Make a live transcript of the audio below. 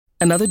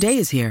Another day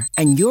is here,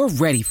 and you're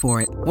ready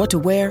for it. What to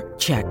wear?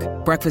 Check.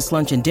 Breakfast,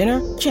 lunch, and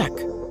dinner? Check.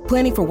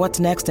 Planning for what's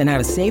next and how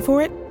to save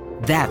for it?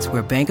 That's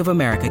where Bank of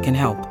America can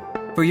help.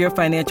 For your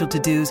financial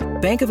to-dos,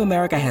 Bank of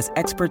America has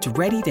experts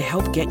ready to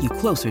help get you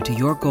closer to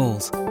your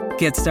goals.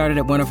 Get started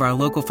at one of our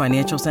local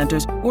financial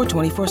centers or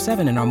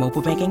 24/7 in our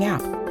mobile banking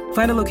app.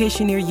 Find a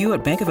location near you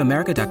at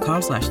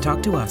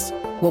bankofamerica.com/talktous.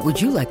 What would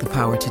you like the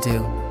power to do?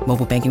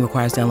 Mobile banking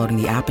requires downloading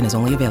the app and is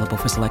only available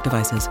for select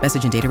devices.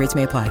 Message and data rates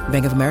may apply.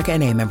 Bank of America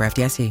N.A., member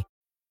FDIC.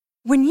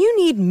 When you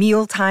need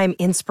mealtime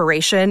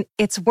inspiration,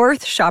 it's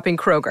worth shopping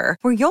Kroger,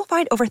 where you'll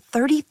find over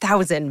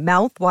 30,000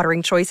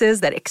 mouth-watering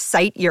choices that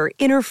excite your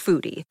inner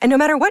foodie. And no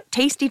matter what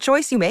tasty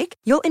choice you make,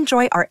 you'll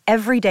enjoy our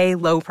everyday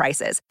low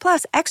prices,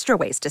 plus extra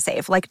ways to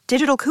save, like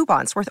digital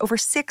coupons worth over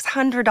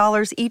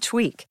 $600 each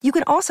week. You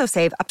can also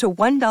save up to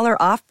 $1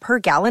 off per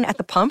gallon at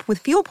the pump with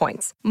fuel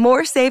points.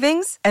 More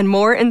savings and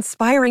more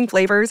inspiring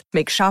flavors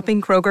make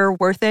shopping Kroger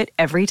worth it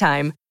every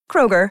time.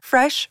 Kroger,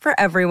 fresh for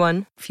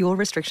everyone. Fuel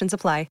restrictions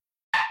apply.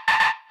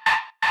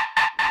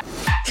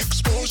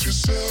 Expose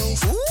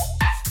yourself. Ooh,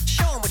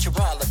 show 'em what you're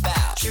all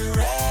about.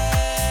 Dragged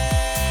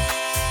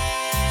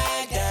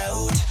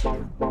out.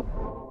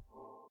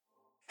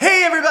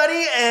 Hey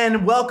everybody,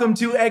 and welcome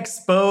to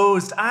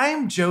Exposed.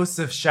 I'm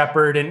Joseph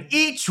Shepard, and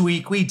each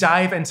week we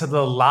dive into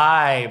the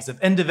lives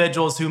of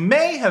individuals who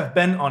may have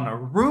been on a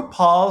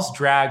RuPaul's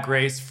Drag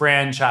Race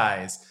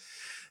franchise.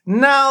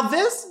 Now,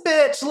 this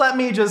bitch, let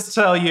me just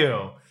tell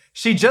you,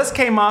 she just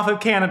came off of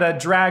Canada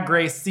Drag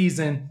Race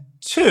Season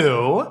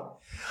 2.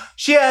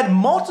 She had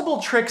multiple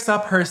tricks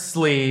up her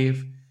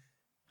sleeve,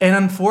 and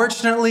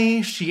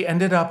unfortunately, she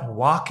ended up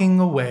walking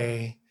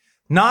away,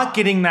 not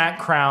getting that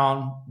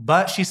crown,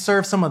 but she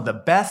served some of the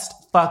best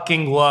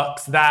fucking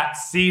looks that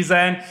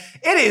season.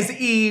 It is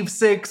Eve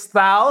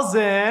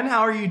 6000.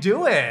 How are you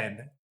doing?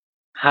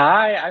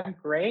 Hi, I'm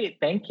great.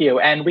 Thank you.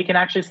 And we can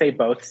actually say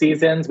both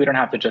seasons. We don't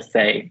have to just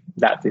say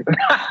that season.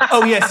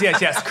 Oh,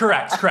 yes.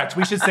 Correct.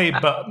 We should say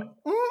both.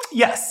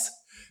 Yes.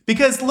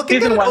 Because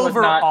looking Season at it one was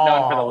not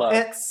known for the overall,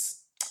 looks.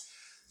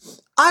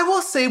 I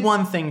will say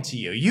one thing to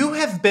you. You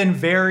have been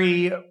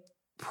very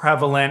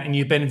prevalent and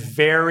you're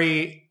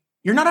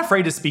not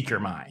afraid to speak your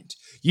mind.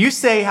 You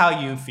say how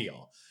you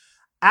feel.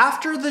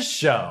 After the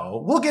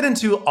show, we'll get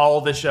into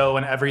all the show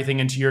and everything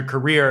into your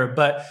career,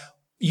 but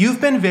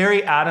you've been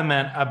very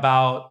adamant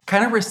about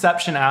kind of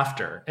reception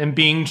after and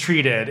being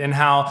treated, and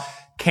how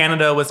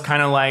Canada was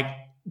kind of like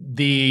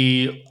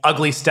the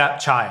ugly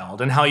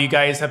stepchild and how you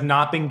guys have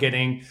not been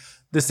getting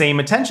the same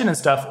attention and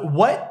stuff.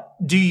 What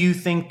do you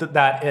think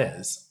that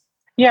is?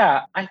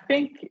 Yeah, I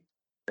think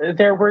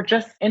there were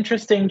just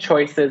interesting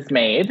choices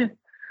made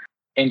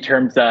in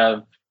terms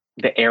of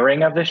the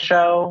airing of the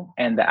show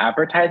and the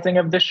advertising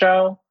of the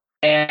show.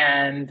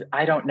 And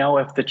I don't know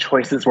if the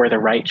choices were the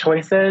right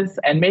choices.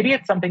 And maybe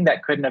it's something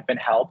that couldn't have been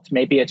helped.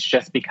 Maybe it's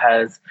just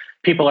because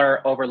people are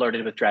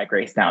overloaded with Drag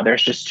Race now.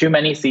 There's just too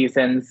many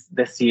seasons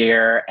this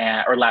year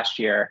or last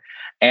year.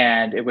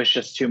 And it was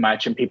just too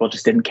much and people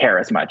just didn't care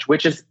as much,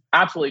 which is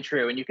absolutely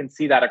true. And you can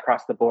see that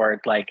across the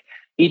board. Like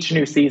each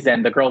new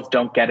season, the girls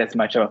don't get as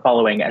much of a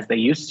following as they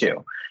used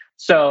to.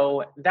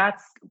 So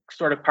that's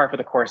sort of par for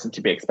the course and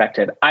to be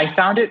expected. I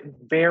found it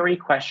very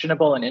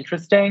questionable and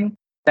interesting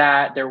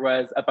that there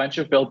was a bunch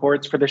of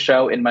billboards for the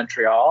show in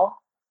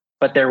Montreal,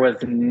 but there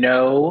was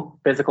no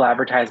physical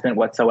advertisement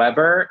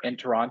whatsoever in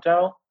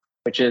Toronto,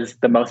 which is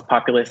the most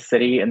populous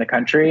city in the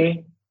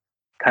country.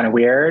 Kind of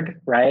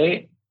weird,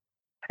 right?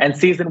 And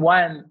season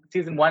one,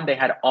 they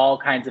had all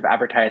kinds of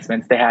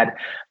advertisements. They had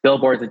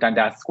billboards at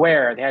Dundas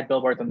Square. They had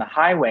billboards on the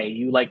highway.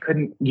 You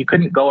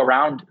couldn't go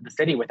around the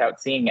city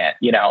without seeing it,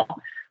 you know.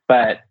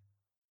 But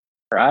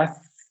for us,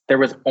 there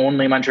was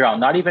only Montreal,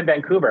 not even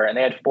Vancouver, and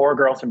they had 4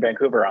 girls from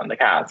Vancouver on the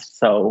cast.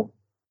 So,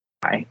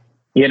 I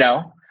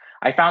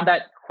found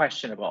that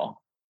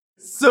questionable.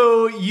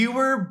 So you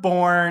were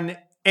born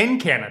in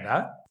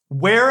Canada.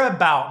 Where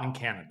about in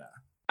Canada?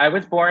 I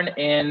was born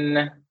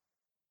in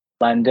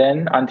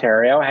London,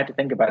 Ontario. I had to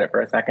think about it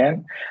for a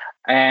second.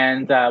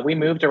 And we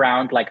moved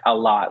around like a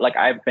lot. Like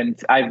I've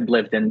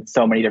lived in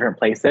so many different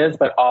places,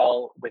 but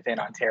all within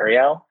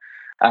Ontario.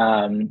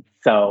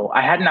 So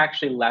I hadn't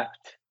actually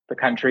left the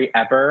country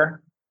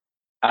ever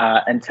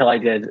until I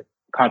did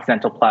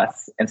Continental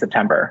Plus in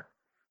September.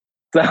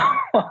 So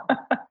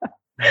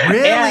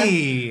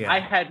Really? I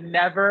had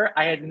never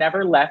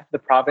left the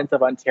province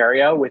of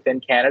Ontario within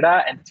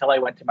Canada until I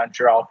went to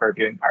Montreal for a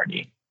viewing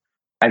party.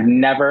 I've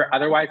never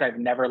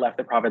left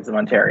the province of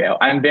Ontario.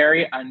 I'm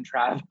very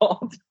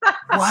untraveled.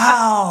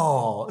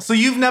 Wow. So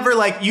you've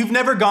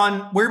never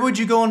gone, where would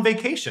you go on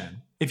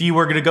vacation if you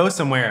were going to go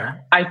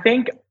somewhere? I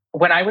think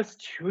when I was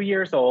 2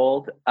 years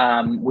old,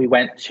 we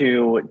went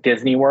to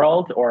Disney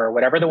World or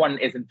whatever the one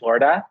is in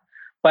Florida,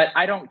 but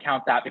I don't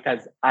count that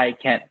because I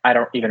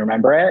don't even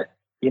remember it,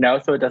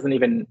 so it doesn't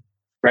even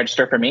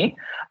register for me.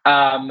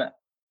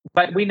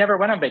 But we never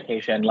went on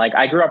vacation. Like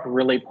I grew up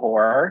really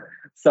poor.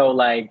 So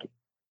like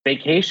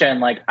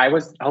vacation, like I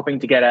was hoping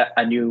to get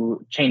a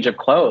new change of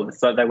clothes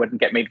so that I wouldn't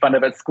get made fun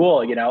of at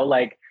school,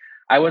 like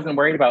I wasn't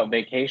worried about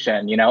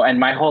vacation, you know, and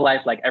my whole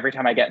life, like every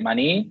time I get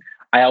money,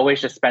 I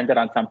always just spend it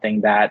on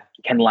something that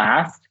can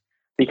last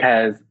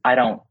because I'm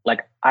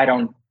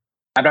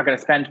not going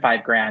to spend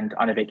 $5,000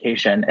 on a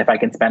vacation if I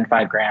can spend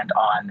 $5,000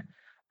 on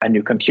a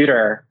new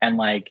computer and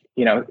like,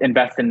 you know,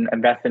 invest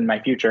in my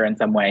future in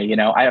some way. You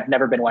know, I have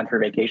never been one for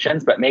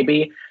vacations, but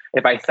maybe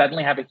if I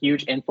suddenly have a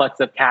huge influx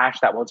of cash,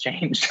 that will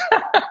change.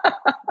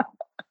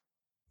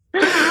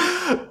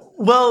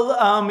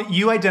 Well,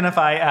 you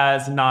identify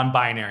as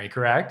non-binary,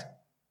 correct?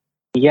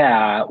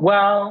 Yeah.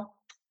 Well,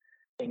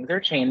 things are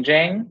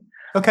changing.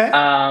 Okay.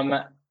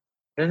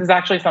 This is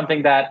actually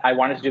something that I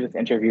wanted to do this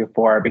interview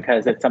for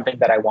because it's something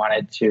that I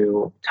wanted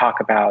to talk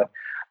about.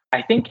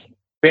 I think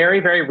very,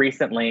 very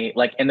recently,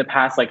 like in the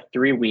past, like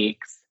 3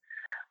 weeks,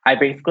 I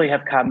basically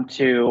have come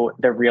to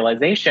the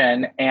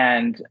realization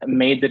and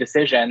made the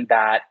decision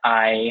that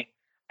I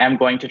am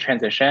going to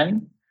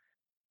transition.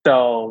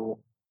 So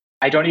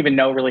I don't even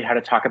know really how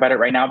to talk about it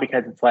right now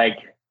because it's like,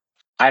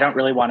 I don't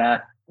really want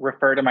to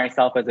refer to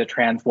myself as a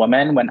trans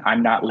woman when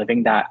I'm not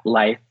living that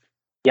life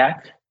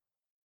yet,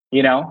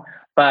 you know?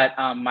 But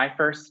my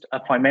first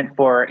appointment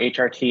for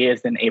HRT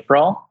is in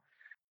April.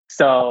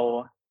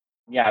 So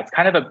yeah, it's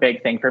kind of a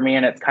big thing for me.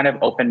 And it's kind of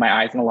opened my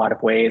eyes in a lot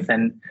of ways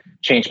and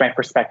changed my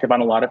perspective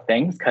on a lot of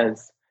things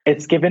because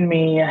it's given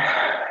me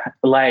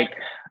like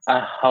a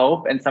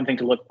hope and something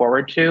to look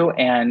forward to.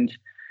 And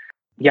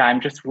yeah,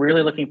 I'm just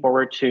really looking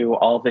forward to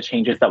all of the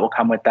changes that will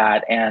come with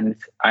that. And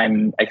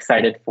I'm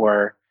excited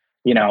for,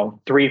 you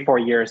know,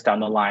 3-4 years down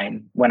the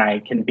line when I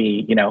can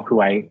be, you know,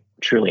 who I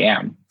truly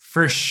am.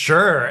 For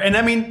sure. And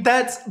I mean,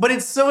 but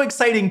it's so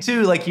exciting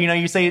too. Like, you know,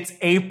 you say it's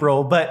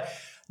April, but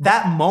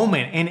that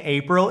moment in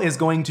April is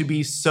going to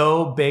be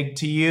so big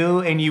to you.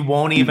 And you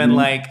won't even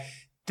like,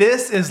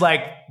 this is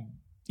like,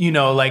 you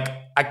know, like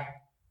a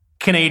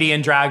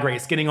Canadian Drag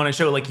Race getting on a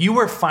show. Like you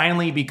were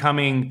finally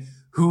becoming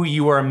who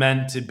you are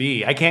meant to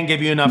be. I can't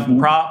give you enough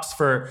props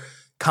for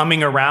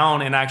coming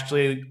around and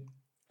actually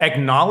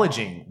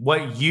acknowledging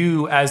what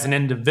you as an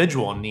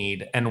individual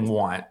need and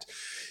want.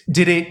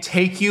 Did it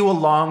take you a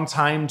long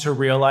time to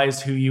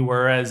realize who you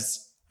were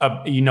as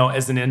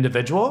an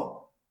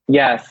individual?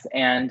 Yes.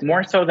 And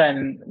more so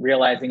than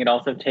realizing, it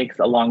also takes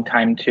a long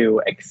time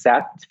to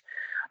accept.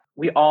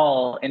 We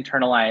all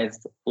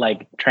internalized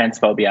like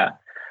transphobia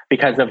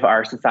because of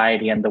our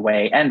society and the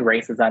way, and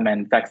racism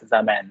and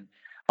sexism and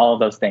all of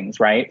those things,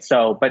 right?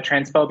 So, but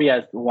transphobia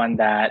is the one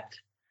that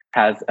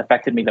has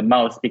affected me the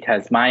most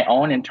because my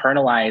own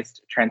internalized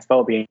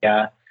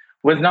transphobia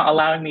was not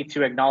allowing me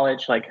to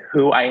acknowledge like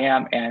who I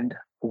am and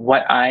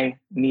what I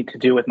need to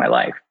do with my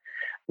life.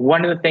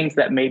 One of the things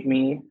that made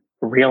me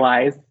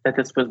realize that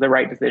this was the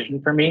right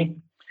decision for me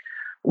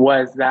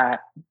was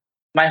that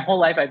my whole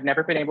life, I've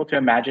never been able to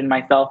imagine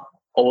myself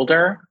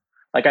older.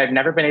 Like I've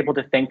never been able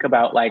to think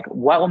about like,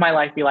 what will my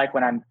life be like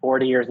when I'm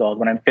 40 years old,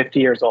 when I'm 50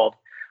 years old?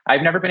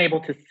 I've never been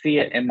able to see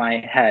it in my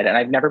head. And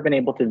I've never been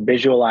able to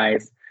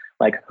visualize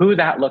like who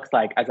that looks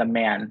like as a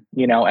man,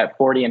 you know, at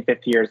 40 and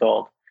 50 years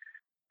old.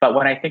 But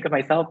when I think of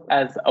myself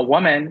as a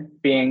woman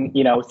being,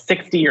 you know,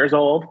 60 years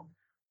old,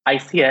 I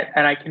see it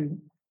and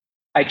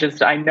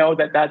I know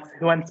that that's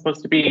who I'm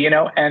supposed to be, you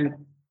know, and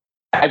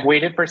I've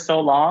waited for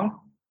so long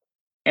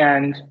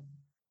and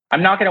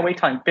I'm not going to wait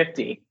till I'm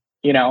 50,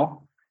 you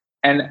know,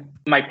 and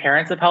my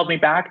parents have held me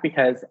back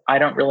because I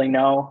don't really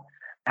know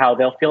how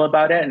they'll feel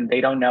about it and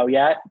they don't know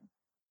yet,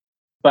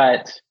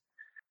 but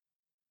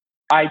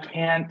I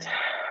can't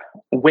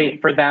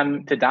wait for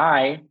them to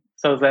die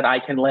so that I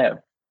can live.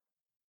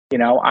 You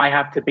know, I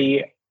have to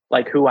be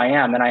like who I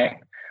am. And I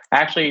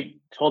actually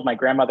told my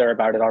grandmother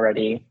about it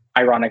already,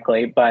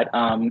 ironically, but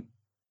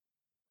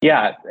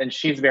yeah, and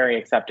she's very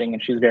accepting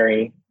and she's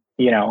very,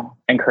 you know,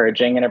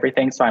 encouraging and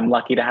everything. So I'm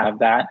lucky to have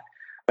that.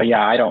 But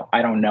yeah, I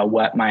don't know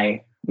what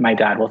my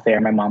dad will say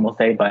or my mom will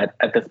say, but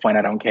at this point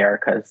I don't care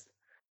because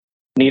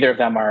neither of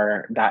them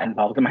are that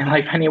involved in my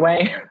life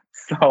anyway.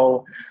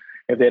 So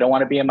if they don't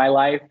want to be in my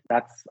life,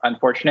 that's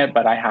unfortunate,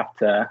 but I have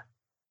to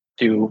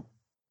do,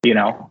 you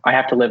know, I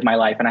have to live my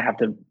life and I have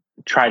to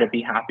try to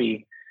be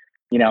happy,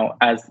 you know,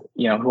 as,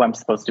 you know, who I'm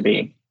supposed to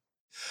be.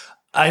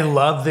 I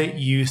love that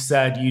you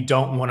said you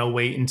don't want to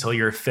wait until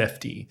you're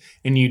 50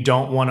 and you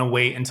don't want to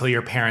wait until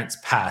your parents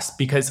pass,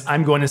 because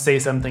I'm going to say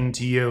something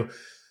to you.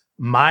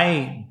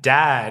 My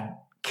dad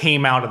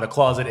came out of the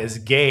closet as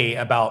gay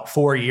about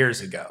 4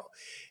 years ago,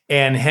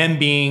 and him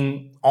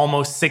being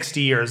almost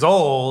 60 years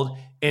old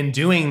and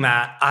doing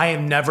that, I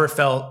have never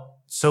felt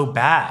so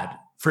bad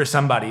for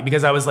somebody,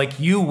 because I was like,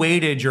 you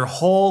waited your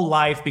whole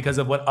life because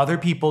of what other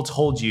people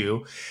told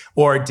you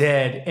or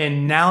did.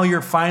 And now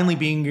you're finally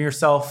being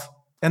yourself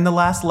in the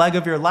last leg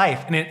of your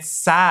life. And it's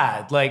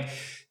sad, like,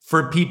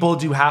 for people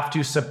to have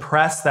to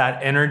suppress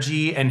that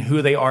energy and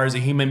who they are as a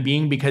human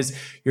being because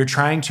you're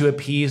trying to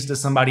appease to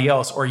somebody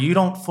else, or you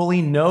don't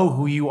fully know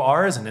who you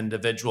are as an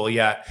individual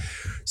yet.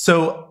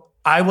 So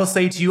I will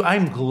say to you,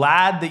 I'm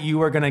glad that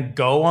you are going to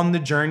go on the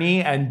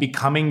journey and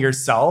becoming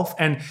yourself.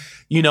 And,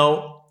 you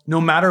know, no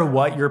matter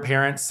what your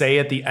parents say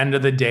at the end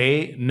of the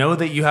day, know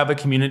that you have a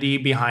community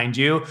behind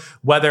you,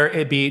 whether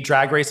it be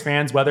Drag Race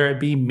fans, whether it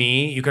be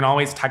me. You can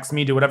always text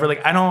me, do whatever.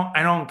 Like, I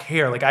don't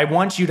care. Like, I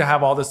want you to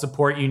have all the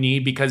support you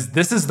need because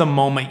this is the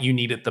moment you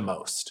need it the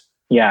most.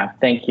 Yeah,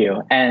 thank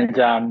you. And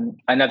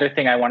another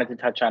thing I wanted to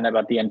touch on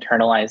about the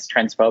internalized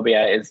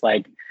transphobia is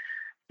like,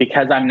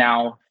 because I'm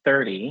now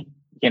 30,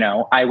 you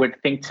know, I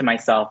would think to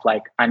myself,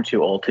 like, I'm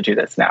too old to do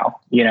this now,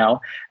 you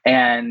know?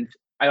 And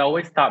I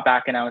always thought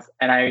back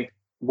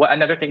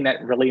another thing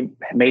that really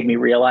made me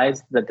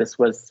realize that this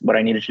was what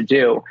I needed to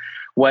do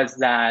was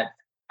that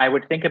I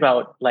would think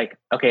about like,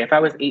 okay, if I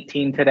was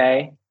 18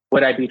 today,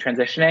 would I be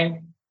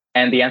transitioning?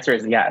 And the answer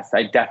is yes,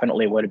 I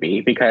definitely would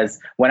be, because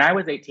when I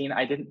was 18,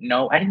 I didn't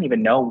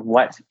even know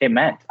what it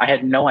meant. I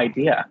had no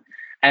idea.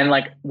 And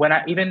like when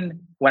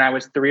I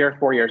was 3 or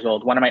 4 years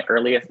old, one of my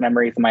earliest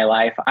memories in my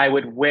life, I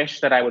would wish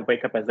that I would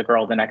wake up as a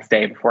girl the next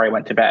day before I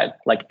went to bed,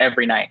 like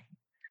every night.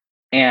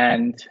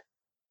 And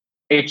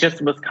it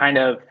just was kind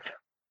of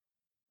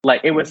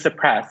like, it was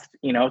suppressed,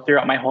 you know,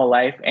 throughout my whole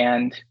life.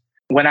 And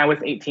when I was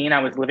 18, I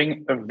was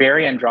living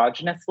very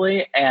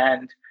androgynously,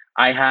 and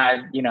I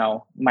had, you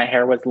know, my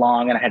hair was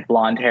long and I had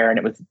blonde hair, and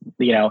it was,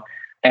 you know,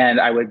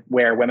 and I would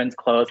wear women's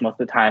clothes most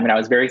of the time, and I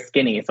was very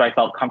skinny. So I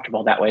felt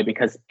comfortable that way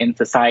because in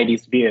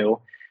society's view,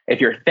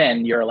 if you're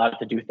thin, you're allowed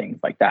to do things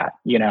like that,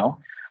 you know?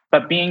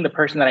 But being the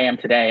person that I am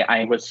today,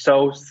 I was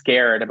so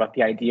scared about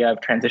the idea of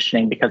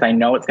transitioning because I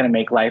know it's going to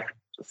make life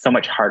so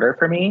much harder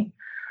for me.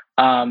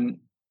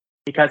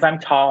 Because I'm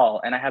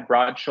tall and I have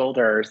broad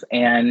shoulders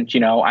and, you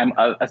know, I'm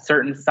a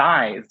certain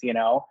size, you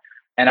know,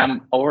 and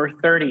I'm over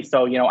 30.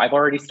 So, you know, I've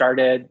already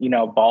started, you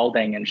know,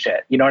 balding and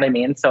shit. You know what I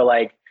mean? So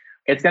like,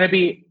 it's going to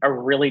be a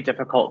really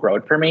difficult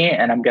road for me,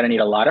 and I'm going to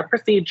need a lot of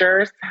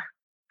procedures.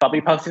 I'll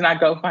be posting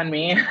that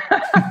GoFundMe.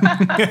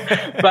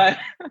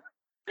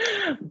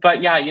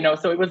 But yeah, you know,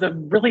 so it was a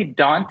really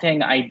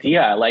daunting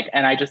idea. Like,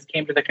 and I just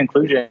came to the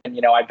conclusion,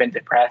 you know, I've been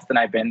depressed and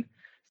I've been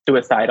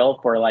suicidal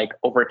for like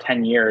over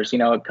 10 years, you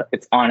know,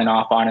 it's on and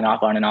off, on and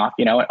off, on and off,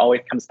 you know, it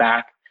always comes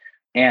back.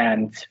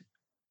 And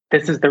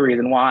this is the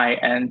reason why.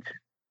 And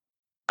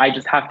I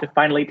just have to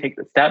finally take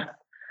the steps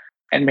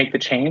and make the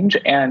change.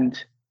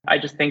 And I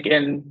just think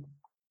in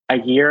a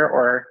year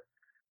or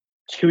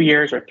 2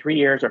 years or 3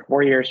 years or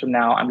 4 years from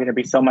now, I'm going to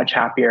be so much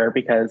happier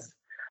because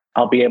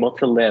I'll be able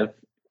to live,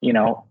 you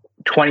know,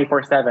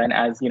 24/7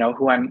 as, you know,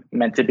 who I'm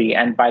meant to be.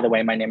 And by the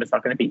way, my name is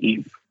not going to be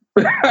Eve.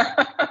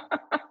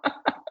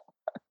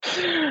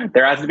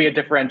 There has to be a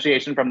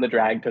differentiation from the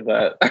drag to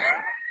the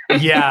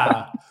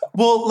Yeah.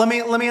 Well, let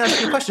me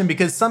ask you a question,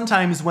 because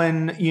sometimes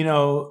when, you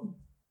know,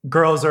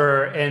 girls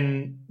are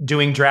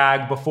doing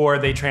drag before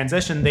they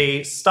transition,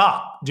 they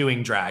stop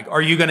doing drag.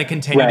 Are you going to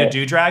continue to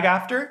do drag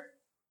after?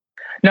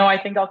 No,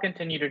 I think I'll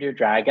continue to do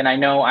drag. And I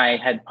know I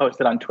had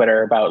posted on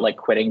Twitter about like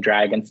quitting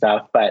drag and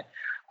stuff, but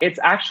it's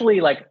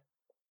actually like,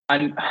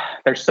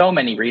 there's so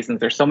many reasons.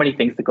 There's so many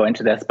things that go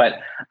into this.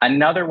 But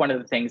another one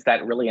of the things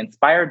that really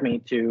inspired me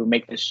to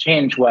make this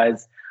change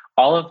was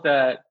all of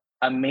the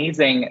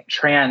amazing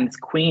trans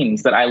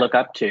queens that I look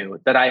up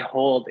to, that I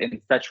hold in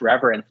such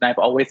reverence. And I've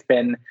always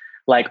been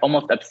like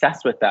almost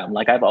obsessed with them.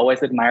 Like I've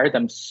always admired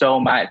them so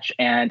much.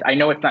 And I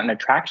know it's not an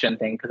attraction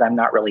thing because I'm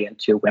not really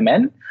into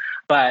women,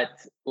 but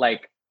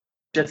like,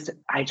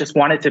 I just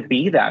wanted to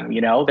be them,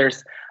 you know.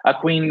 There's a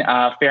queen,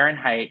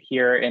 Fahrenheit,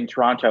 here in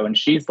Toronto, and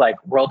she's like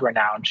world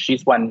renowned.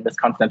 She's won Miss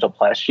Continental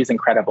Plus. She's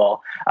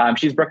incredible.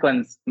 She's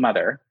Brooklyn's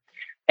mother,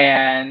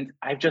 and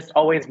I've just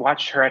always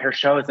watched her at her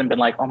shows and been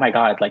like, oh my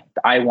god, like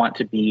I want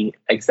to be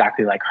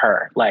exactly like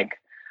her. Like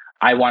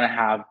I want to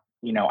have,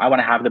 you know, I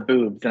want to have the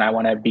boobs, and I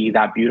want to be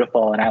that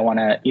beautiful, and I want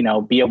to, you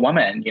know, be a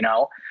woman, you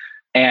know.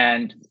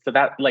 And so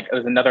that like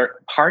was another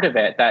part of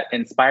it that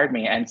inspired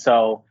me, and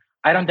so.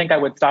 I don't think I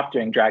would stop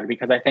doing drag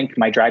because I think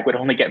my drag would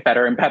only get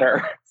better and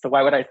better. So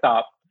why would I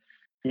stop?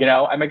 You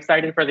know, I'm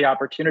excited for the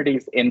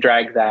opportunities in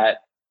drag that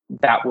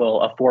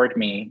will afford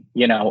me,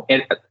 you know,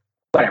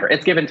 whatever,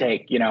 it's give and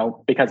take, you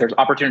know, because there's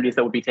opportunities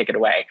that will be taken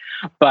away.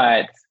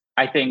 But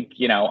I think,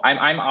 you know,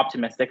 I'm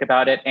optimistic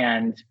about it.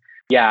 And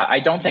yeah,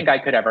 I don't think I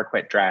could ever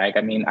quit drag.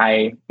 I mean,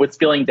 I was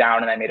feeling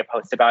down and I made a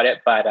post about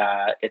it, but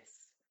it's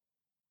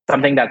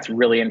something that's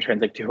really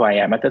intrinsic to who I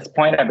am at this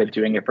point. I've been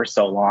doing it for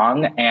so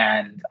long,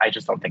 and I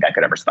just don't think I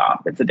could ever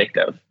stop. It's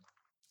addictive.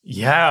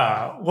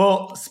 Yeah.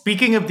 Well,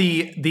 speaking of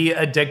the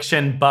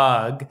addiction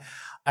bug,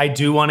 I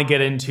do want to get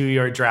into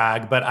your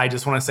drag, but I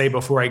just want to say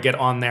before I get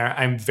on there,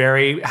 I'm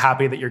very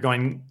happy that you're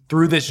going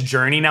through this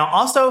journey. Now,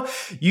 also,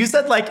 you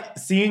said like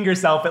seeing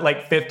yourself at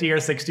like 50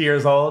 or 60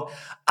 years old.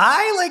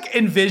 I like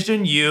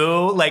envision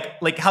you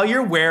like how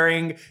you're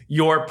wearing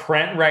your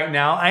print right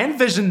now. I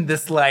envision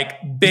this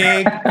like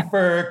big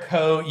fur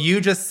coat,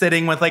 you just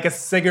sitting with like a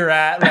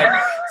cigarette,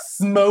 like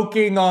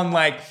smoking on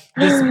like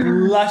this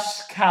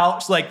lush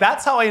couch. Like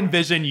that's how I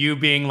envision you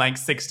being like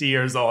 60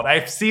 years old.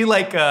 I see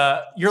like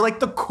you're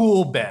like the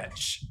cool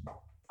bitch.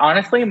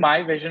 Honestly,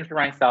 my vision for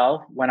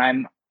myself when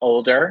I'm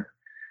older,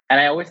 and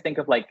I always think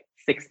of like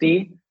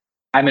 60,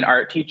 I'm an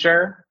art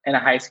teacher in a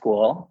high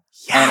school.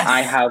 Yes. And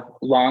I have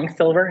long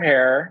silver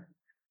hair.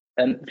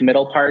 and it's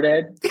middle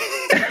parted.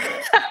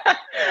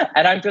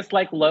 And I'm just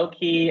like low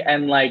key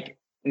and like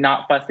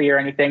not fussy or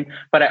anything.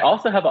 But I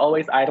also have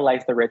always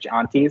idolized the rich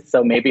aunties.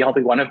 So maybe I'll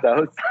be one of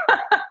those.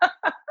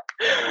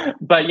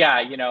 But yeah,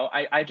 you know,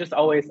 I just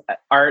always,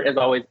 art has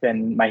always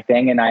been my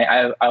thing. And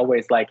I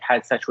always like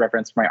had such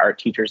reverence for my art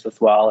teachers as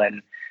well.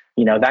 And,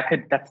 you know,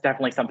 that's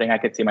definitely something I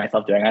could see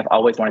myself doing. I've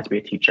always wanted to be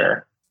a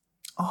teacher.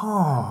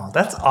 Oh,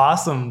 that's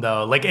awesome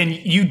though. Like, and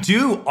you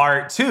do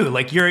art too.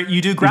 Like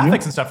you do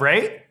graphics and stuff,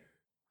 right?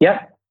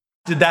 Yep.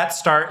 Did that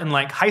start in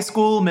like high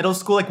school, middle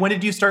school? Like when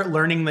did you start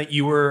learning that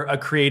you were a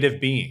creative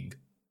being?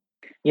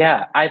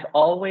 Yeah, I've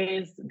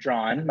always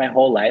drawn my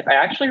whole life. I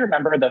actually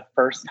remember the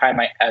first time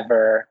I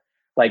ever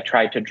like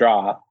tried to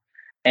draw.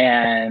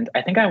 And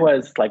I think I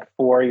was like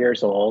 4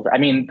 years old. I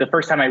mean, the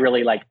first time I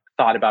really like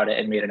thought about it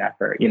and made an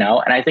effort, you know?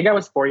 And I think I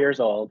was 4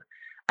 years old.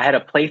 I had a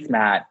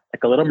placemat,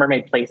 like a Little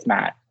Mermaid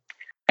placemat.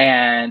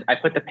 And I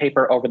put the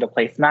paper over the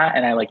placemat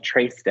and I like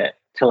traced it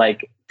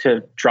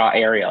to draw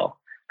Ariel.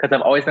 Because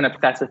I've always been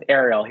obsessed with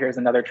Ariel. Here's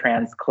another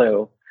trans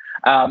clue.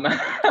 But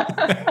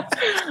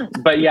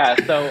yeah,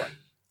 so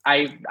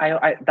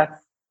I that's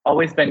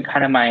always been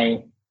kind of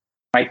my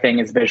thing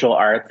is visual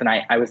arts. And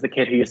I was the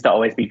kid who used to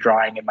always be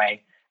drawing in my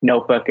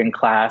notebook in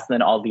class. And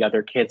then all the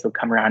other kids would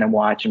come around and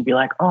watch and be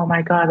like, oh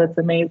my God, that's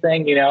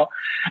amazing, you know?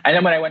 And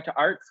then when I went to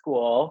art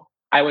school,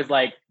 I was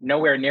like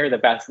nowhere near the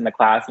best in the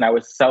class. And I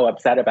was so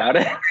upset about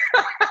it.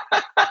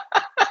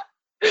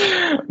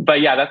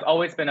 But yeah, that's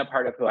always been a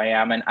part of who I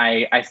am. And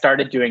I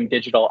started doing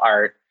digital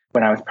art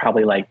when I was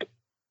probably like,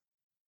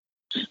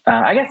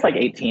 I guess like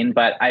 18,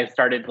 but I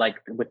started like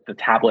with the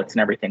tablets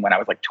and everything when I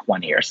was like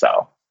 20 or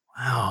so.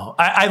 Wow.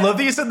 I love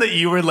that you said that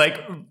you were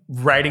like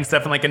writing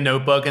stuff in like a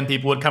notebook and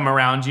people would come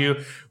around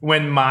you,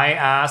 when my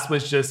ass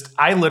was just,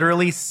 I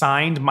literally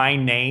signed my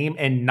name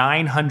in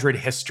 900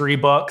 history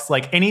books.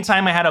 Like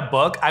anytime I had a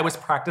book, I was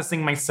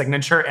practicing my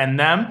signature in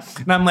them.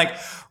 And I'm like,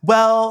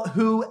 well,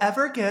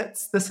 whoever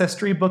gets this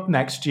history book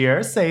next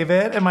year, save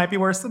it. It might be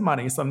worth some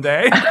money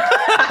someday.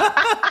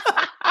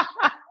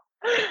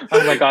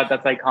 Oh my God,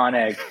 that's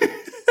iconic.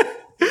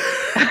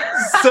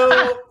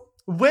 So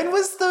when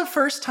was the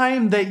first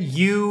time that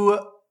you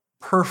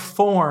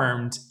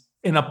performed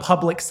in a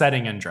public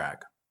setting in drag?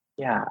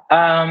 Yeah.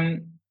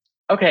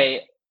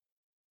 Okay.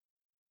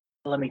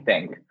 Let me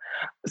think.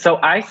 So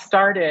I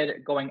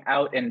started going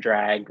out in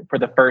drag for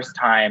the first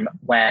time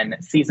when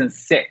season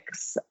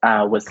 6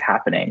 was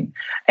happening.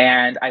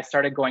 And I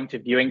started going to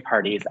viewing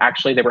parties.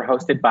 Actually, they were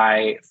hosted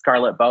by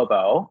Scarlett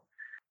Bobo.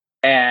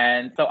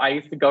 And so I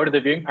used to go to the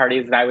viewing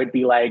parties and I would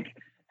be like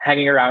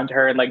hanging around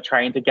her and like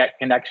trying to get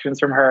connections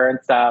from her and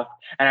stuff.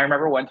 And I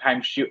remember one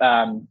time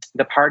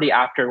the party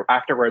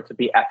afterwards would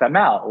be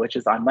FML, which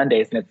is on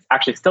Mondays, and it's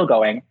actually still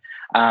going.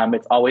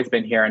 It's always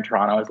been here in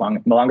Toronto,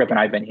 longer than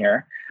I've been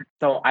here.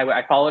 So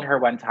I followed her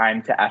one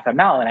time to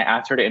FML and I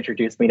asked her to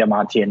introduce me to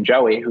Monty and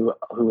Joey, who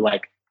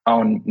like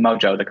own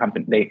Mojo, the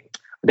company.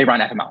 They run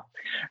FML,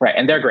 right?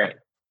 And they're great.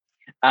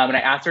 And I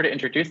asked her to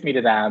introduce me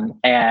to them,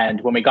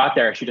 and when we got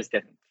there, she just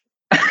didn't.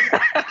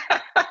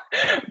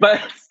 But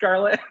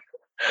Scarlett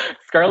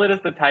is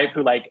the type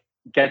who like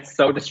gets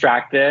so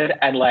distracted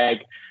and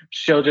like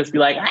she'll just be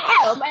like,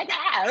 oh my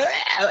God.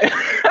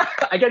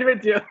 I can't even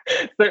do.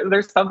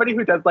 There's somebody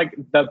who does like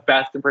the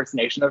best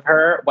impersonation of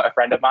her, a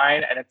friend of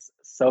mine, and it's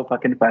so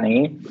fucking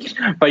funny.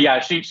 But yeah,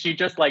 she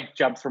just like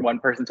jumps from one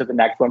person to the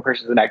next, one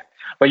person to the next.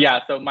 But yeah,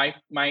 so my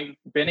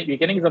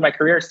beginnings of my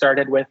career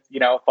started with,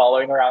 you know,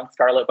 following around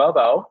Scarlett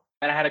Bobo.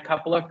 And I had a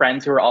couple of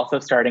friends who were also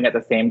starting at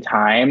the same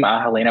time,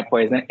 Helena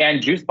Poison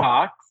and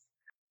Juicebox.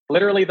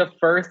 Literally the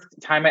first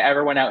time I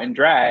ever went out in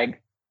drag,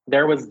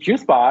 there was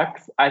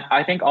Juicebox.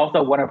 I think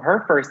also one of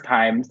her first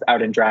times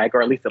out in drag,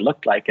 or at least it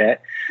looked like it.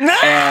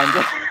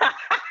 And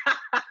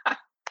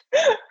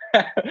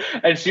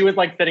and she was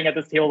like sitting at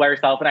this table by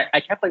herself. And I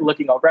kept like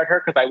looking over at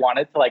her because I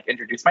wanted to like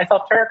introduce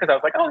myself to her, because I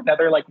was like, oh,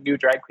 another like new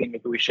drag queen,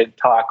 maybe we should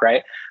talk,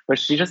 right? But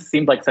she just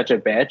seemed like such a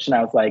bitch. And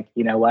I was like,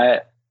 you know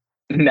what?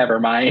 Never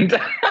mind.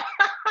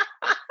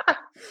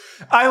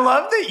 I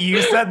love that you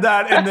said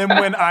that. And then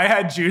when I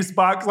had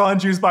Juicebox on,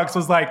 Juicebox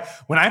was like,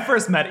 when I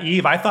first met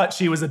Eve, I thought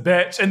she was a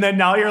bitch. And then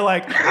now you're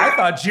like, I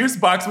thought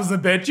Juicebox was a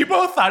bitch. You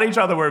both thought each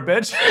other were a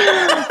bitch.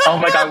 Oh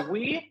my God.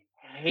 We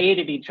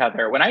hated each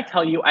other. When I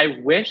tell you, I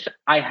wish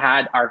I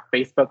had our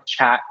Facebook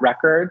chat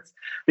records,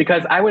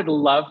 because I would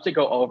love to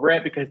go over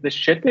it, because the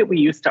shit that we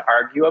used to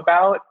argue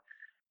about,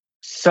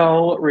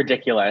 so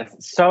ridiculous.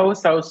 So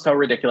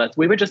ridiculous.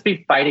 We would just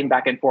be fighting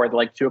back and forth at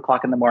like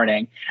 2:00 in the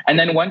morning. And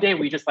then one day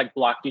we just like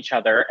blocked each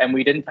other and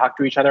we didn't talk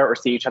to each other or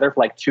see each other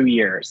for like 2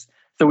 years.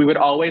 So we would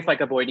always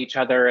like avoid each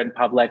other in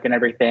public and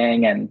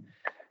everything. And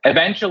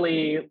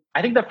eventually,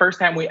 I think the first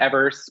time we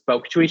ever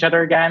spoke to each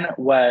other again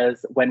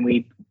was when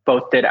we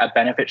both did a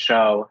benefit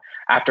show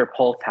after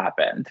Pulse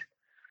happened.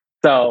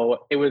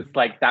 So it was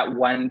like that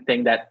one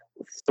thing that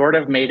sort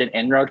of made an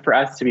inroad for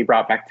us to be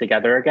brought back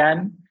together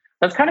again.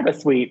 That's kind of a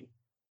sweet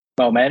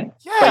moment.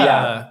 Yeah. But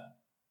yeah.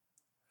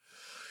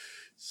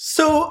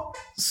 So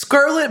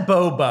Scarlett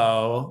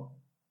Bobo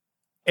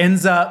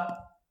ends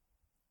up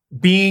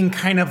being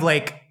kind of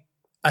like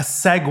a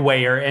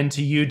seguer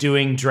into you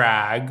doing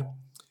drag.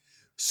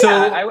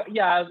 So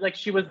like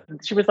she was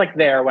like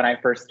there when I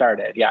first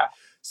started. Yeah.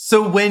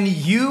 So when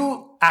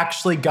you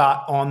actually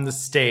got on the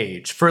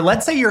stage for,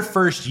 let's say, your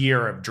first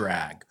year of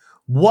drag,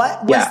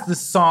 what was the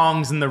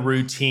songs and the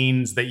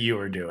routines that you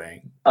were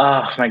doing?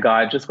 Oh my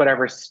God, just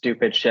whatever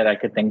stupid shit I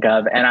could think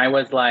of. And I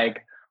was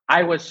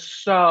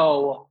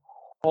so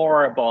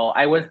horrible.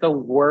 I was the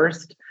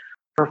worst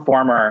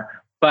performer,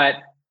 but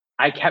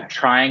I kept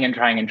trying and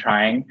trying and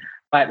trying.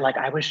 But like,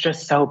 I was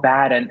just so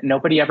bad and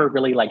nobody ever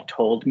really like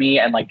told me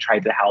and like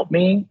tried to help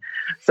me.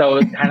 So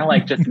it was kind of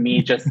like just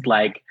me just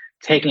like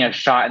taking a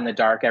shot in the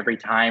dark every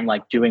time,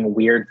 like doing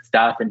weird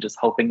stuff and just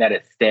hoping that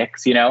it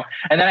sticks, you know?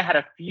 And then I had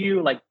a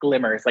few like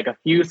glimmers, like a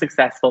few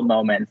successful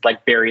moments,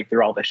 like buried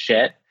through all the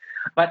shit.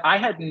 But I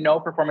had no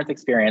performance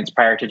experience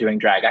prior to doing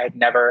drag. I had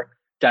never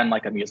done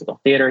like a musical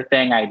theater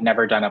thing. I had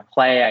never done a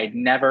play. I had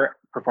never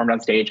performed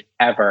on stage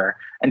ever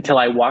until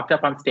I walked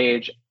up on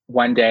stage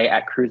one day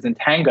at Cruise and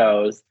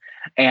Tangos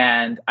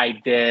and I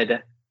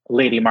did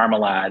Lady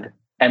Marmalade.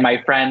 And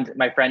my friend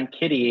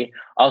Kitty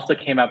also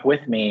came up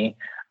with me.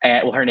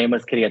 And well, her name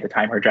was Kitty at the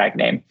time, her drag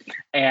name.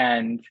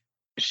 And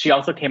she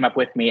also came up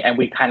with me and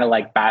we kind of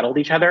like battled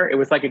each other. It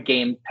was like a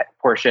game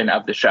portion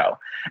of the show.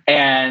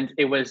 And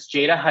it was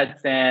Jada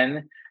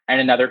Hudson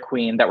and another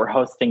queen that were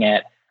hosting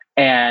it.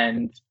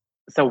 And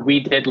so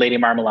we did Lady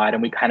Marmalade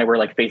and we kind of were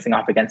like facing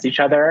off against each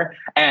other.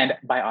 And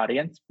by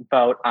audience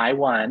vote, I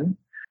won.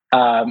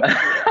 Okay.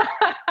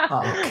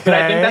 But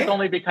I think that's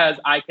only because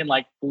I can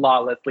like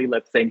flawlessly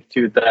lip sync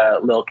to the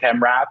Lil'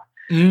 Kim rap.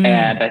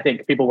 And I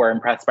think people were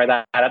impressed by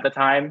that at the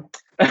time.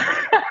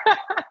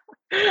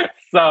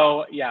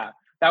 So yeah,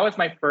 that was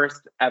my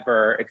first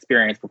ever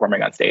experience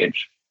performing on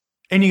stage.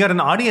 And you got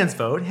an audience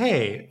vote.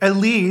 Hey, at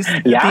least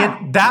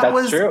that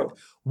was true.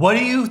 What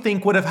do you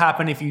think would have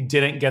happened if you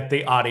didn't get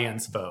the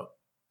audience vote?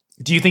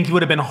 Do you think you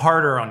would have been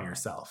harder on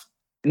yourself?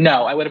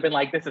 No, I would have been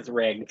like, this is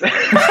rigged.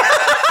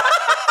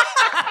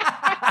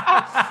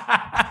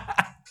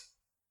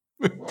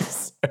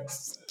 So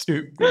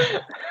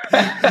stupid.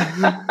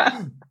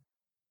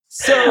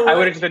 So I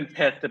would have just been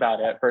pissed about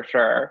it for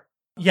sure.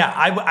 Yeah,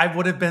 I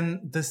would have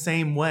been the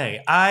same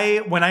way.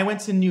 When I went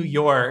to New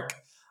York,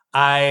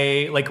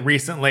 I like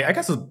recently, I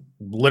guess it was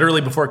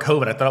literally before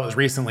COVID. I thought it was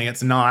recently.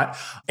 It's not.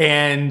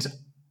 And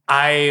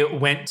I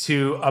went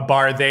to a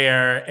bar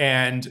there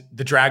and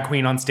the drag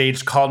queen on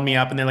stage called me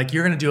up and they're like,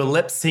 you're going to do a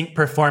lip sync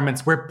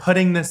performance. We're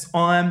putting this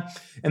on.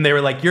 And they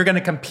were like, you're going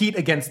to compete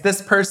against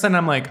this person.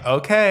 I'm like,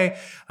 okay.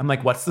 I'm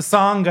like, what's the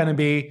song going to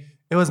be?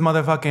 It was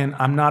motherfucking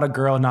I'm Not a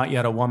Girl, Not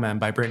Yet a Woman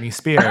by Britney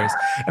Spears.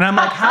 And I'm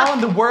like, how in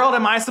the world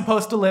am I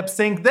supposed to lip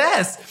sync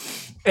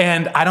this?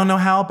 And I don't know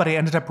how, but I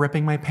ended up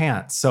ripping my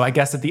pants. So I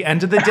guess at the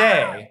end of the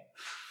day,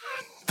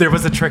 there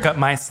was a trick up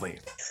my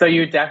sleeve. So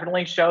you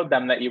definitely showed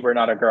them that you were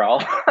not a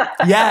girl.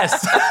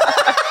 Yes.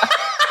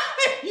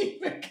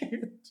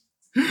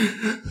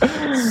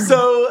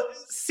 So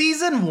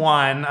season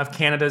 1 of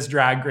Canada's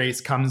Drag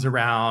Race comes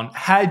around.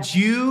 Had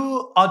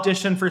you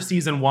auditioned for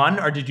season 1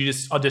 or did you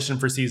just audition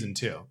for season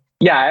 2?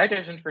 Yeah, I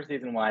auditioned for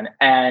season 1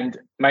 and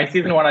my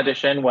season 1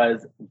 audition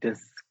was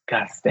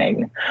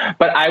disgusting.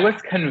 But I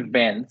was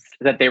convinced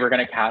that they were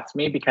going to cast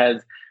me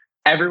because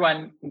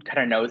everyone kind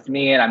of knows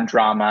me and I'm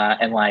drama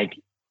and like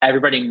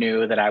everybody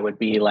knew that I would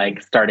be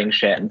like starting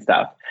shit and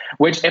stuff.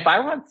 Which if I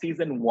were on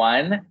season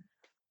 1,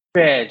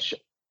 bitch,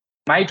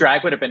 my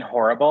drag would have been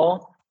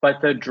horrible,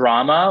 but the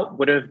drama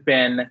would have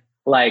been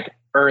like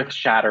earth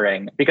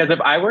shattering. Because if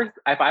I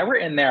were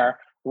in there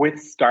with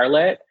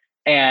Scarlett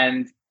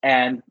and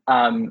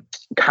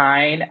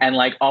Kyne and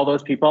like all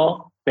those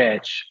people,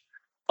 bitch.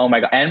 Oh my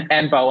God.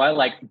 And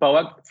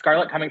Boa,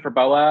 Scarlett coming for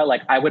Boa,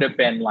 like I would have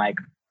been like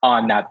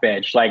on that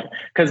bitch. Like,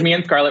 cause me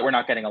and Scarlett were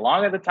not getting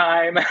along at the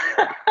time.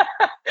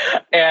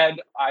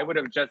 And I would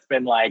have just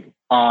been like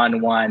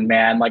on one,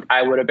 man. Like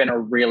I would have been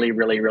really,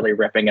 really, really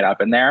ripping it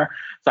up in there.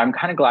 So I'm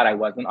kind of glad I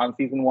wasn't on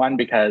season 1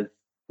 because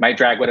my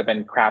drag would have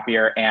been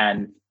crappier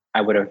and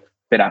I would have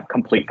been a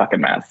complete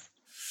fucking mess.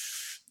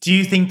 Do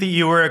you think that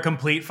you were a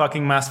complete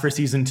fucking mess for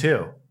season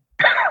 2?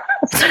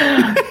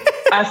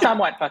 A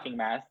somewhat fucking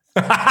mess.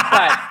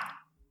 But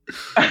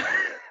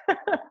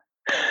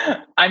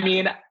I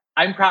mean,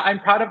 I'm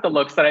proud of the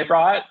looks that I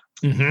brought.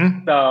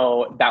 Mm-hmm.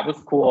 So that was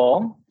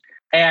cool.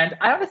 And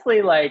I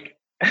honestly like,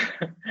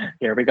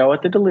 here we go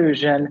with the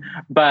delusion,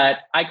 but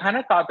I kind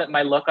of thought that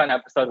my look on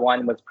episode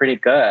 1 was pretty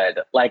good.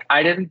 Like,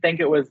 I didn't think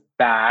it was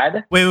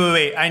bad.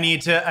 Wait. I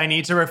need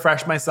to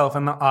refresh myself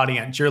in the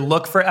audience. Your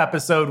look for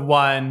episode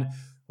 1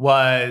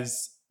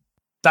 was,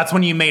 that's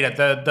when you made it,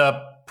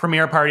 the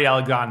premiere party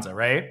Eleganza,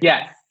 right?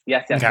 Yes.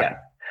 Okay. Yes.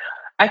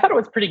 I thought it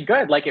was pretty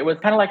good. Like, it was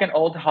kind of like an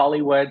old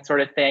Hollywood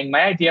sort of thing.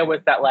 My idea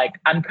was that, like,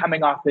 I'm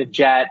coming off the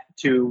jet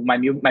to my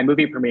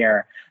movie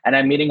premiere and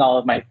I'm meeting all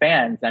of my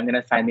fans and I'm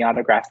going to sign the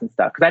autographs and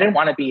stuff. Because I didn't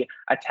want to be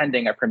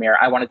attending a premiere.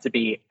 I wanted to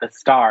be the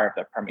star of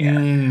the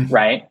premiere,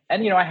 right?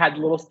 And, I had a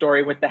little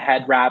story with the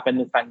head wrap and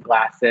the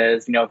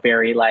sunglasses,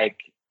 very, like,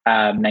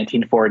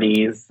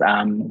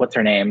 1940s. What's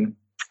her name?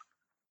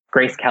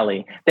 Grace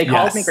Kelly. They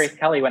called me Grace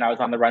Kelly when I was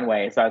on the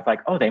runway. So I was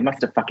like, oh, they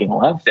must have fucking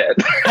loved it.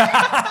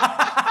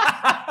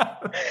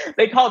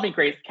 They called me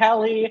Grace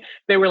Kelly.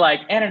 They were like,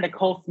 Anna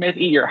Nicole Smith,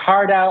 eat your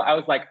heart out. I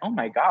was like, oh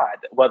my God,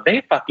 well,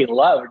 they fucking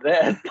loved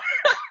this.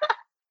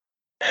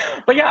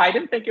 But yeah, I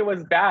didn't think it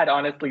was bad,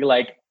 honestly.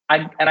 Like,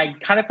 I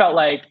kind of felt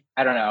like,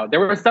 I don't know, there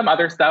was some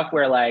other stuff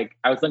where like,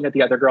 I was looking at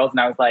the other girls and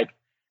I was like,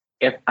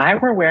 if I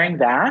were wearing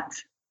that,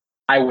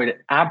 I would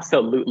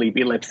absolutely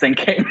be lip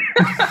syncing.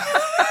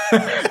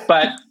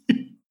 But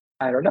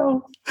I don't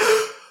know.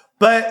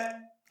 But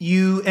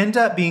you end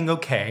up being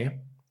okay.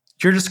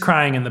 You're just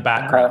crying in the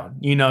background.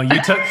 You know,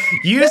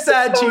 you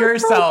said to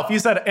yourself, you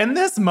said, in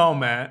this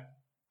moment,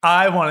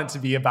 I want it to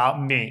be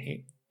about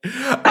me.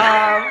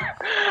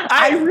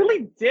 I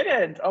really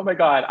didn't. Oh my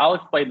God. I'll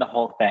explain the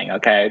whole thing.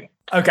 Okay.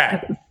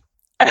 Okay.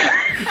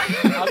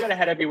 I'll get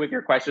ahead of you with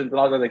your questions and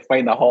I'll just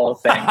explain the whole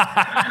thing.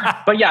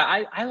 But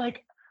yeah,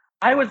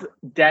 I was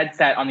dead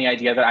set on the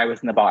idea that I was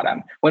in the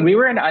bottom. When we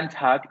were in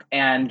Untucked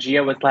and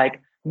Gia was like,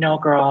 no,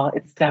 girl,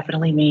 it's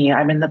definitely me.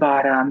 I'm in the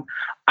bottom.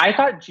 I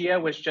thought Gia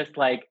was just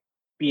like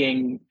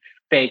being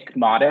fake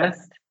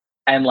modest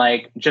and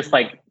like, just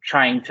like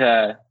trying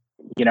to,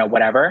 you know,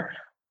 whatever.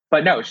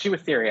 But no, she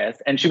was serious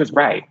and she was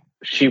right.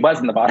 She was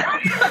in the bottom.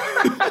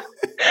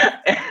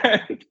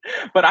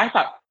 But I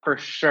thought for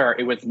sure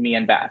it was me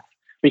and Beth.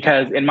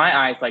 Because in my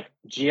eyes, like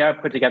Gia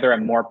put together a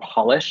more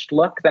polished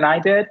look than I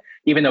did,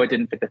 even though it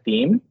didn't fit the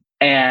theme.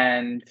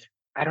 And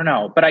I don't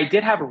know, but I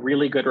did have a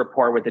really good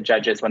rapport with the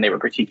judges when they were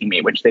critiquing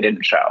me, which they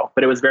didn't show,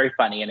 but it was very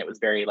funny and it was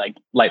very like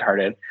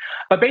lighthearted.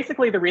 But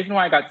basically the reason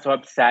why I got so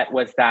upset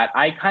was that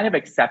I kind of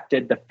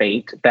accepted the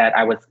fate that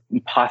I was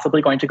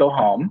possibly going to go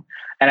home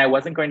and I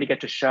wasn't going to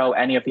get to show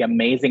any of the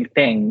amazing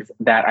things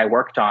that I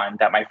worked on,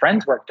 that my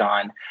friends worked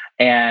on.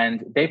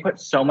 And they put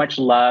so much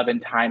love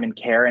and time and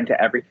care into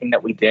everything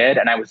that we did.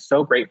 And I was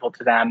so grateful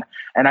to them.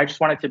 And I just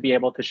wanted to be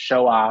able to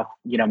show off,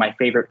 you know, my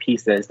favorite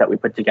pieces that we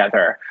put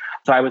together.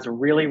 So I was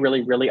really,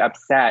 really, really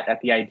upset at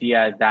the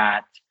idea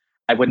that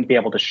I wouldn't be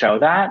able to show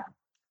that.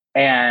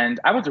 And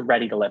I was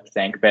ready to lip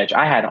sync, bitch.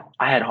 I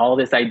had all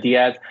these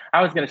ideas.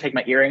 I was going to take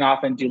my earring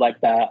off and do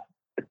like the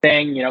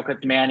thing, you know,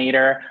 because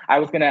Maneater. I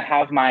was going to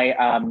have my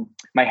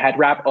my head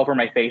wrap over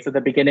my face at the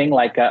beginning,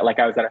 like I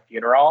was at a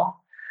funeral.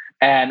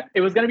 And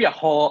it was going to be a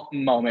whole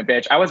moment,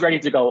 bitch. I was ready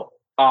to go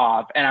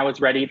off and I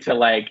was ready to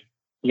like,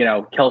 you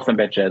know, kill some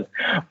bitches.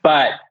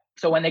 But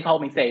so when they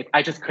called me safe,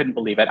 I just couldn't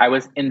believe it. I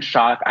was in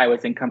shock. I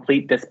was in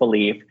complete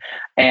disbelief.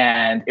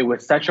 And it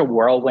was such a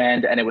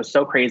whirlwind and it was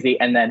so crazy.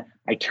 And then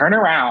I turn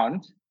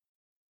around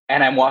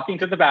and I'm walking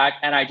to the back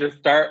and I just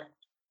start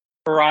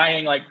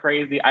crying like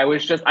crazy. I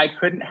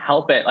couldn't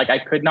help it. Like I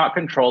could not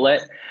control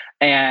it.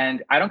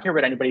 And I don't care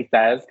what anybody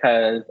says,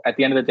 because at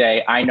the end of the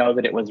day, I know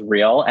that it was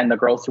real. And the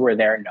girls who were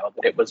there know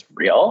that it was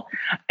real.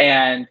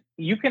 And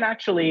you can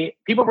actually,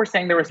 people were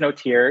saying there was no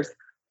tears.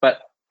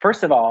 But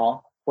first of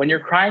all, when you're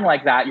crying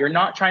like that, you're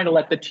not trying to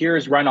let the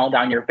tears run all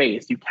down your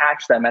face. You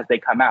catch them as they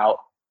come out.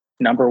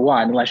 Number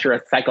one, unless you're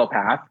a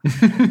psychopath.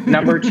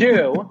 Number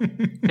two,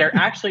 there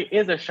actually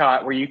is a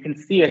shot where you can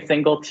see a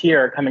single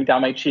tear coming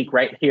down my cheek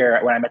right here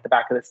when I'm at the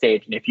back of the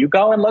stage. And if you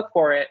go and look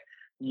for it,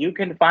 you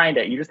can find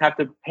it. You just have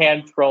to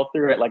pan scroll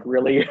through it like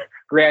really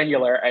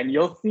granular and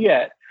you'll see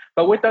it.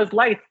 But with those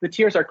lights, the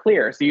tears are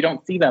clear. So you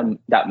don't see them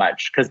that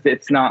much because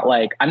it's not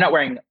like, I'm not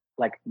wearing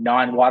like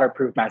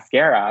non-waterproof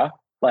mascara.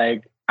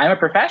 Like I'm a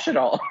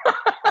professional.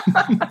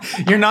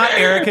 You're not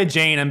Erica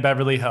Jane in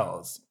Beverly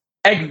Hills.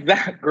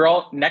 Exact,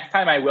 girl. Next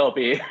time I will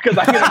be, because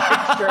I'm going to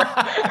make sure.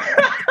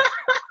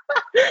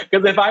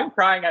 Because if I'm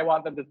crying, I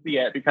want them to see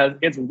it because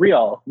it's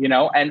real, you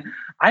know? And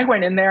I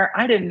went in there,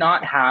 I did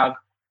not have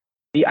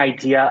the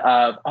idea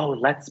of, oh,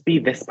 let's be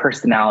this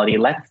personality.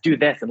 Let's do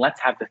this and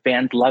let's have the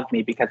fans love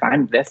me because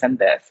I'm this and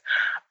this.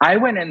 I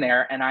went in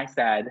there and I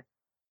said,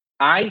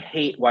 I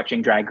hate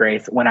watching Drag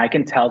Race when I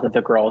can tell that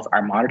the girls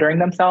are monitoring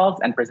themselves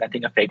and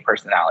presenting a fake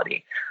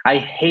personality. I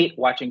hate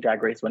watching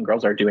Drag Race when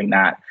girls are doing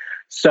that.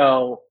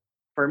 So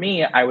for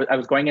me, I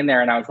was going in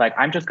there and I was like,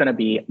 I'm just going to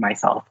be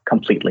myself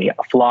completely,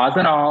 flaws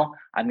and all.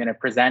 I'm going to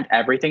present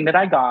everything that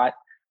I got.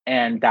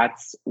 And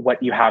that's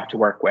what you have to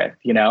work with,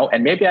 you know?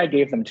 And maybe I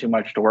gave them too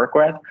much to work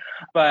with,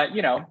 but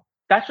you know,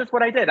 that's just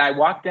what I did. I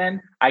walked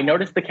in, I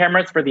noticed the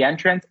cameras for the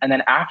entrance. And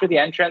then after the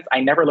entrance,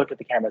 I never looked at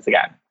the cameras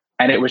again.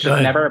 And it was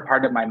just never a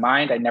part of my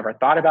mind. I never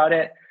thought about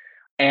it.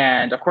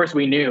 And of course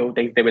we knew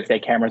they would say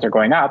cameras are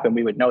going up and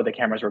we would know the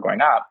cameras were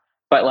going up.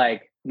 But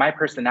like my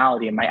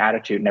personality and my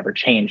attitude never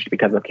changed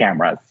because of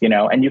cameras, you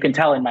know? And you can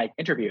tell in my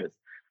interviews,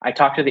 I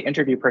talk to the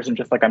interview person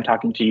just like I'm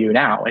talking to you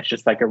now. It's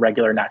just like a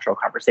regular, natural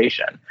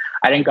conversation.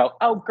 I didn't go,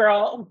 oh,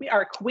 girl, we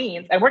are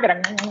queens and we're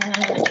going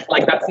to,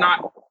 like, that's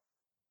not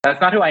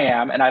who I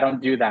am. And I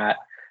don't do that,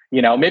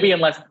 you know, maybe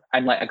unless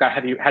I'm like, I got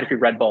had a few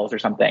Red Bulls or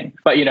something.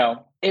 But, you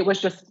know, it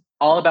was just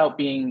all about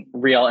being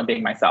real and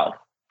being myself.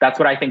 That's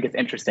what I think is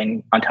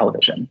interesting on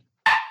television.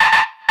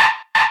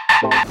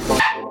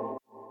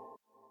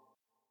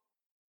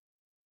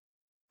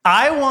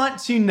 I want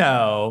to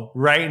know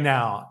right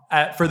now,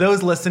 for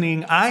those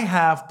listening, I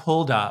have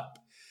pulled up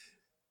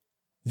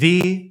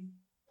the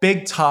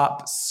big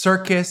top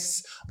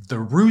circus, the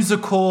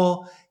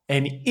Rusical,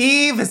 and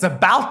Eve is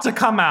about to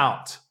come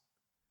out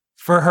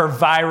for her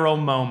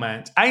viral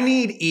moment. I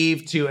need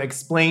Eve to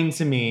explain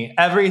to me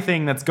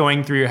everything that's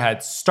going through your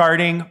head,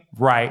 starting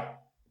right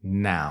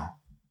now.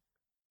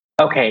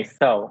 Okay,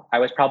 so I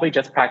was probably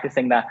just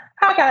practicing the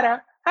I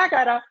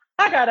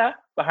gotta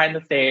behind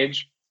the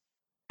stage.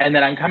 And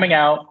then I'm coming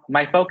out.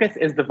 My focus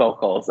is the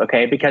vocals,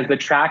 okay? Because the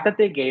track that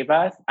they gave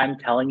us, I'm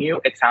telling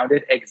you, it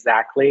sounded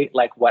exactly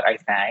like what I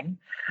sang.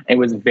 It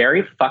was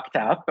very fucked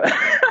up.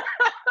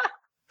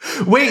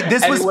 Wait,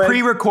 this was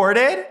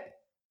pre-recorded?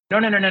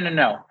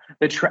 No.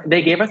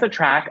 They gave us a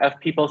track of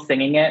people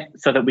singing it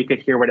so that we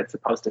could hear what it's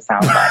supposed to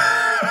sound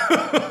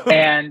like.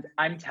 And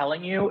I'm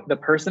telling you, the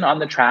person on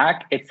the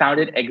track, it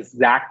sounded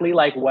exactly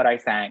like what I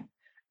sang.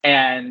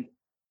 And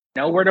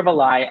no word of a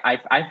lie,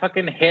 I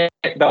fucking hit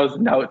those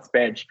notes,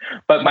 bitch.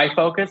 But my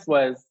focus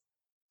was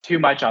too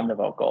much on the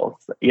vocals,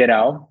 you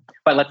know?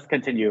 But let's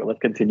continue.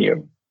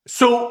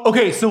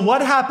 So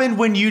what happened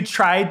when you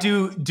tried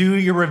to do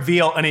your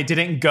reveal and it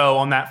didn't go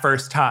on that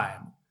first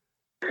time?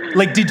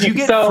 Like, did you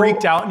get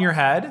freaked out in your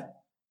head?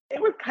 It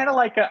was kind of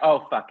like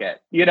oh, fuck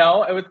it. You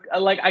know, it was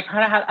like, I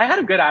had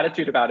a good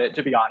attitude about it,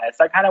 to be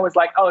honest. I kind of was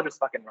like, oh, just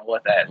fucking roll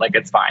with it. Like,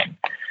 it's fine,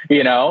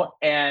 you know?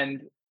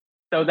 And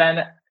so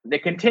then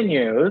it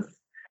continues,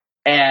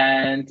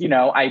 and you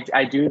know, I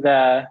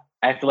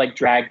have to like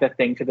drag the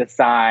thing to the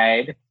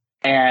side,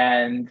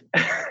 and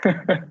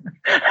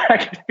I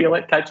could feel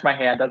it touch my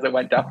hand as it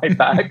went down my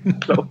back.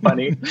 It's so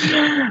funny.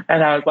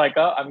 And I was like,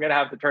 oh, I'm gonna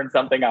have to turn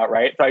something out,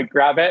 right? So I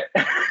grab it,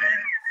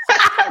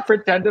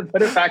 pretend to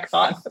put it back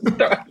on,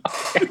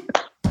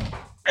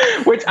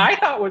 which I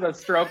thought was a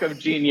stroke of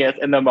genius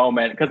in the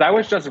moment, because I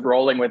was just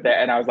rolling with it,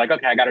 and I was like,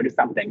 okay, I got to do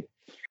something.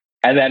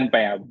 And then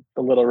bam,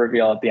 the little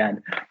reveal at the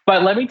end.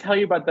 But let me tell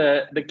you about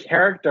the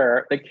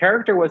character. The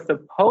character was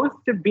supposed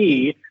to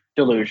be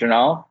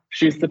delusional.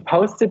 She's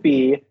supposed to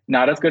be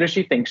not as good as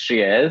she thinks she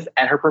is.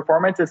 And her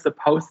performance is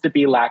supposed to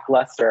be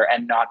lackluster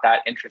and not that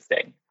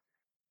interesting.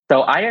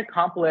 So I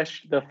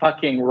accomplished the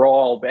fucking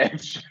role,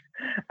 bitch.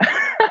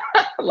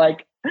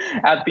 Like,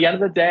 at the end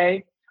of the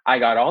day, I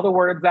got all the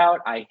words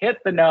out. I hit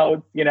the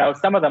notes. You know,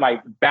 some of them I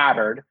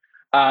battered.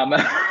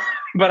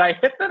 But I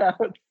hit the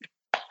notes.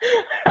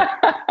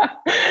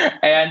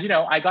 And you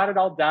know, I got it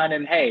all done,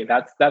 and hey,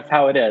 that's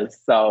how it is.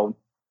 So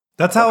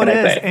that's how it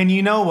is. And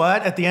you know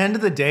what? At the end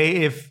of the day,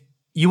 if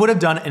you would have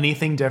done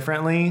anything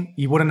differently,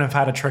 you wouldn't have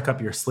had a trick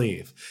up your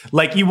sleeve.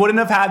 Like, you wouldn't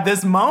have had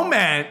this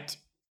moment.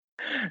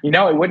 You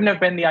know, it wouldn't have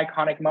been the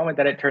iconic moment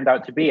that it turned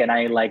out to be. And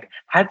I like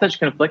had such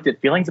conflicted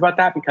feelings about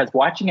that, because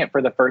watching it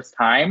for the first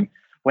time,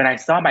 when I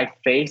saw my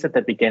face at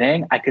the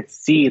beginning, I could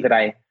see that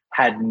I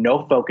had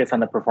no focus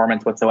on the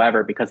performance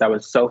whatsoever, because I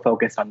was so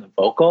focused on the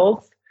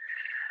vocals.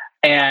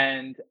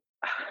 And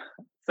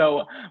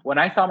so when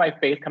I saw my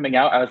face coming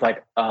out, I was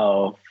like,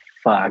 oh,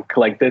 fuck,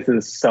 like, this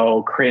is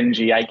so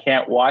cringy. I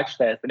can't watch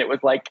this. And it was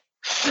like,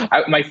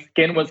 my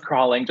skin was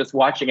crawling just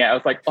watching it. I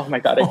was like, oh my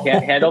God, I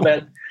can't handle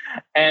this.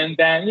 And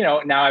then, you know,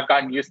 now I've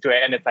gotten used to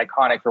it, and it's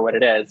iconic for what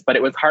it is. But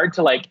it was hard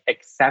to like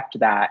accept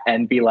that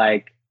and be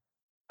like,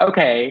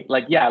 okay,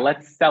 like, yeah,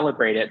 let's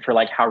celebrate it for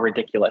like how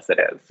ridiculous it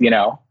is, you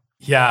know?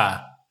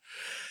 Yeah.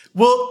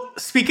 Well,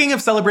 speaking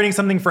of celebrating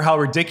something for how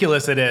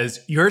ridiculous it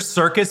is, your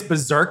Circus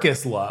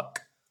Berserkus look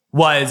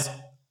was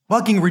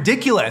fucking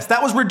ridiculous.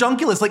 That was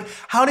redunculous. Like,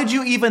 how did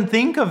you even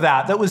think of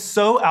that? That was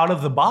so out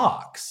of the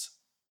box.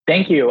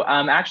 Thank you.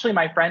 Actually,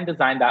 my friend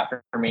designed that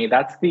for me.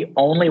 That's the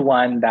only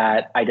one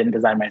that I didn't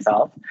design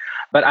myself.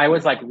 But I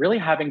was like really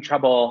having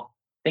trouble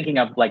thinking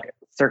of like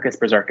Circus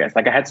Berserkus.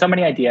 Like, I had so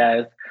many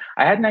ideas.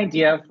 I had an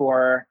idea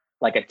for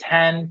like a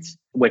tent,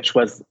 which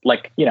was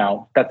like, you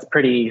know, that's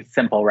pretty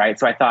simple, right?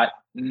 So I thought,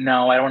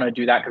 no, I don't want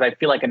to do that, because I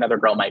feel like another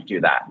girl might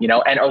do that, you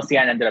know? And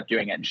Oceane ended up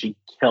doing it, and she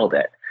killed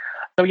it.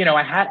 So, you know,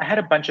 I had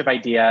a bunch of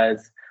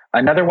ideas.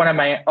 Another one of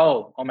my,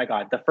 oh my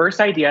God, the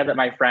first idea that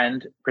my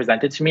friend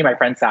presented to me, my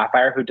friend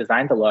Sapphire, who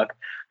designed the look,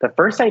 the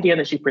first idea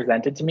that she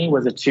presented to me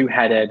was a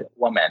two-headed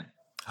woman.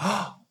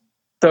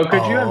 So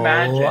could you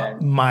imagine? Oh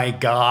my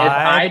God. If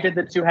I did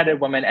the two-headed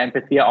woman and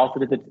Pythia also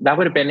did that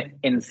would have been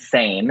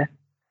insane.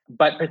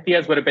 But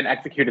Pythia's would have been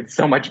executed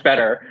so much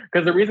better.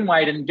 Because the reason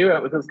why I didn't do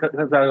it was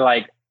because I was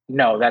like,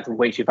 no, that's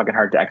way too fucking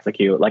hard to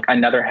execute. Like,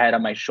 another head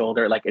on my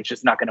shoulder, like, it's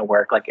just not going to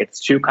work. Like, it's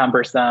too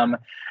cumbersome.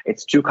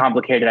 It's too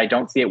complicated. I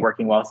don't see it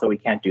working well, so we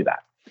can't do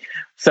that.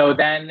 So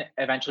then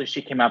eventually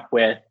she came up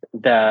with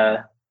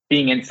the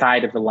being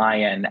inside of the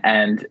lion.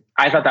 And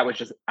I thought that was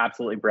just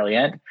absolutely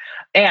brilliant.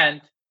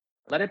 And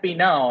let it be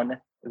known,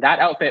 that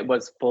outfit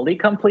was fully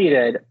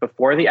completed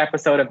before the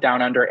episode of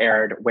Down Under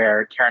aired,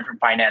 where Karen from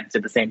Finance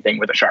did the same thing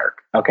with a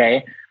shark.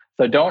 Okay.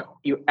 So don't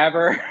you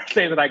ever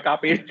say that I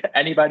copied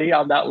anybody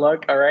on that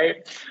look, all right?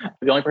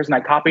 The only person I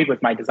copied was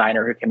my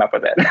designer who came up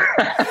with it.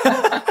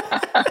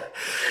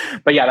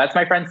 But yeah, that's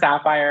my friend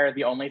Sapphire,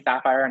 the only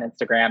Sapphire on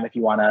Instagram, if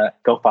you want to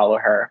go follow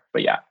her.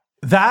 But yeah.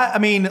 That, I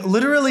mean,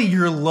 literally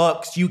your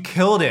looks, you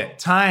killed it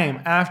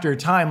time after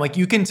time. Like,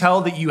 you can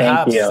tell that you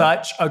have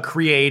such a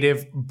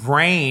creative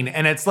brain.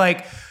 And it's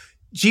like,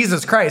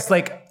 Jesus Christ.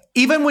 Like,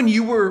 even when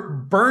you were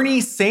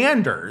Bernie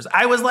Sanders,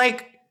 I was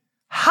like,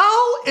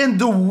 how in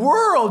the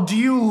world do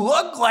you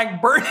look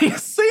like Bernie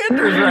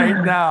Sanders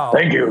right now?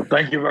 Thank you.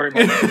 Thank you very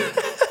much.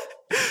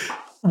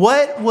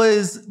 What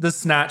was the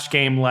Snatch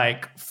Game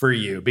like for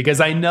you? Because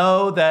I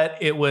know that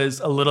it was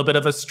a little bit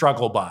of a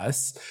struggle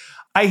bus.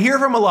 I hear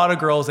from a lot of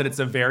girls that it's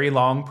a very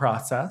long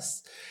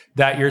process,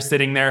 that you're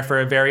sitting there for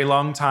a very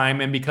long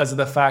time. And because of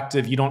the fact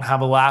of you don't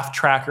have a laugh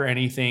track or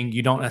anything,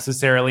 you don't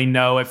necessarily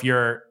know if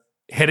you're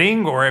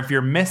hitting or if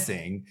you're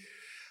missing.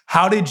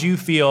 How did you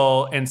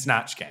feel in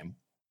Snatch Game?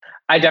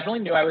 I definitely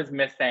knew I was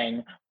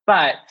missing,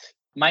 but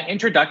my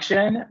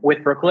introduction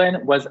with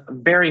Brooklyn was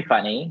very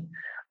funny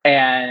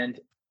and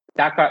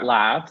that got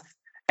laughs.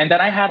 And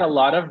then I had a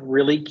lot of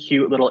really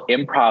cute little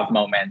improv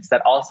moments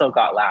that also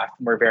got laughs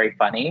and were very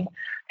funny.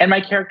 And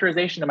my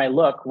characterization and my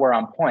look were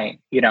on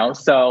point, you know?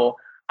 So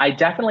I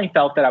definitely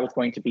felt that I was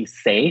going to be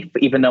safe,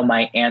 even though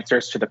my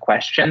answers to the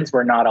questions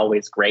were not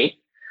always great.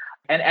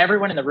 And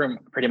everyone in the room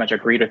pretty much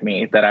agreed with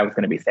me that I was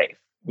going to be safe.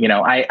 You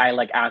know, I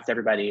like asked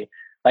everybody,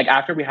 like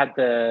after we had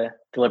the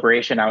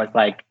deliberation, I was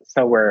like,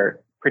 so we're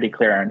pretty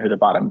clear on who the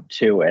bottom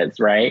two is,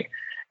 right?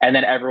 And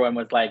then everyone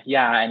was like,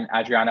 yeah. And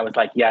Adriana was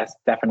like, yes,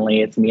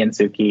 definitely. It's me and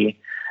Suki.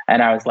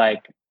 And I was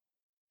like,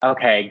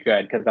 okay,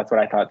 good. Because that's what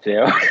I thought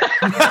too.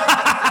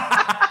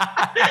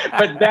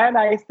 But then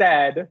I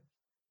said,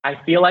 I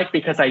feel like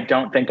because I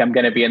don't think I'm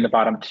going to be in the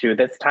bottom two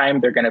this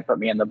time, they're going to put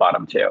me in the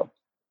bottom two.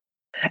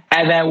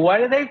 And then what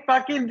did they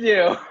fucking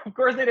do? Of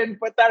course, they didn't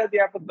put that in the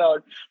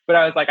episode. But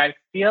I was like, I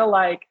feel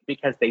like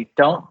because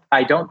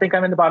I don't think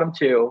I'm in the bottom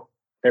two,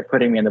 they're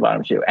putting me in the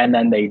bottom two. And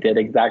then they did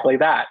exactly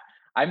that.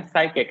 I'm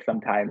psychic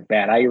sometimes,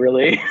 man. I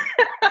really,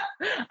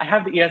 I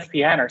have the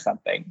ESPN or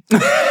something.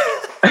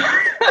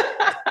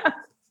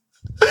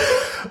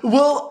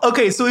 Well,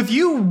 okay, so if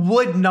you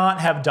would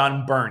not have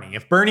done Bernie,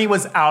 if Bernie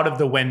was out of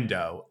the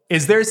window,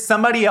 is there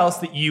somebody else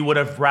that you would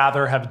have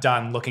rather have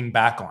done looking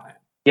back on it?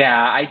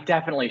 Yeah, I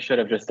definitely should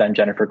have just done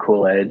Jennifer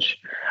Coolidge.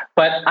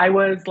 But I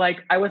was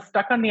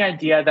stuck on the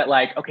idea that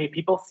like, okay,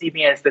 people see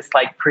me as this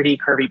like pretty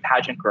curvy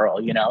pageant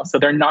girl, you know? So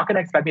they're not going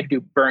to expect me to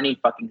do Bernie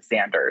fucking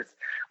Sanders.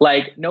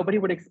 Like nobody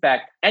would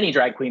expect any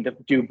drag queen to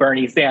do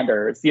Bernie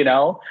Sanders, you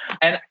know?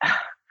 And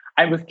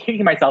I was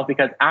kicking myself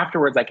because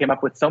afterwards I came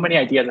up with so many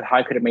ideas of how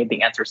I could have made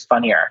the answers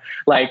funnier.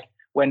 Like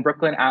when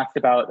Brooklyn asked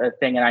about a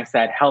thing and I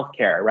said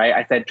healthcare, right?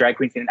 I said drag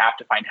queens need an app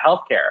to find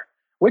healthcare,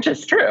 which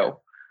is true.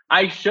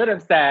 I should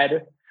have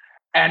said,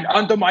 and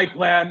under my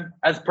plan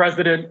as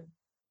president,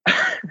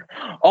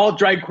 all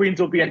drag queens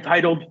will be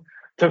entitled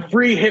to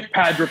free hip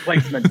pad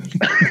replacements.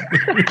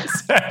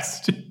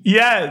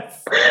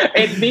 Yes.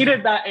 It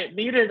needed that. It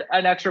needed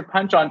an extra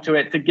punch onto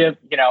it to give,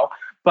 you know,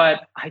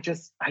 but I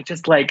just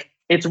like,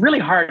 it's really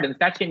hard. In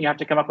Snatch Game, you have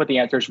to come up with the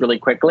answers really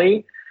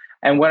quickly.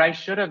 And what I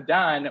should have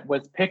done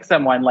was pick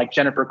someone like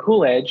Jennifer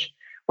Coolidge,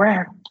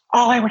 where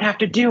all I would have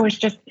to do is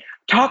just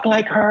talk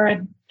like her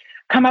and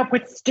come up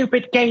with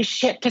stupid gay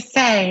shit to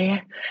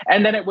say.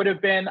 And then it would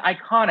have been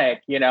iconic,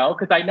 you know,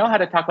 because I know how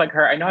to talk like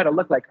her. I know how to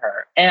look like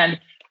her. And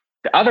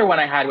the other one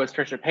I had was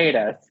Trisha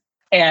Paytas.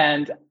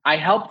 And I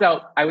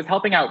was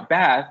helping out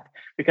Beth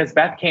because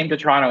Beth came to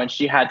Toronto and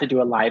she had to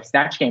do a live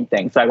Snatch Game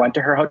thing. So I went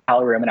to her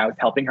hotel room and I was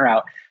helping her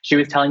out. She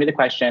was telling me the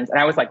questions and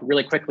I was like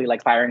really quickly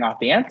like firing off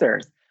the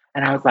answers.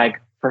 And I was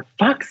like, for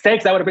fuck's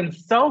sakes, I would have been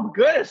so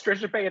good as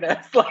Trisha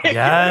Paytas. Like,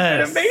 yes. It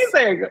would have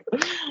been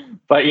amazing.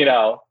 But, you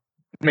know,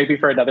 maybe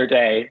for another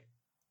day.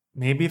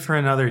 Maybe for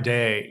another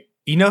day.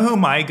 You know who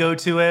my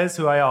go-to is,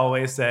 who I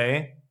always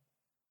say?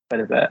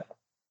 What is it?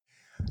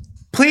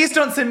 Please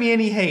don't send me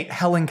any hate,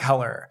 Helen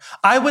Keller.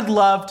 I would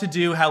love to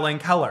do Helen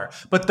Keller,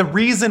 but the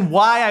reason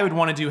why I would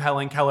want to do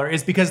Helen Keller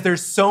is because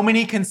there's so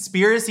many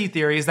conspiracy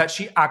theories that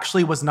she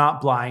actually was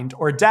not blind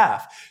or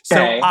deaf.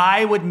 Okay. So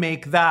I would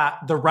make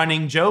that the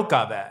running joke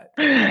of it.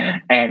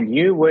 And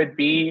you would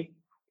be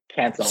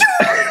canceled.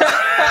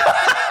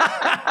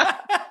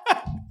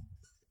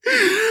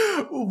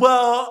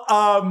 Well,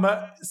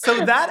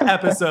 so that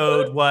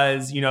episode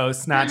was, you know,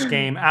 Snatch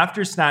Game.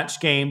 After Snatch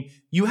Game,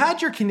 you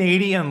had your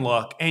Canadian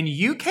look and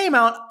you came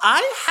out.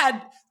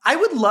 I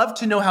would love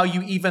to know how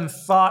you even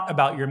thought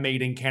about your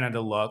Made in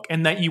Canada look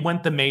and that you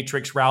went the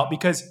Matrix route,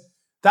 because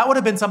that would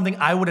have been something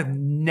I would have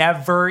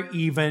never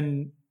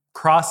even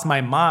crossed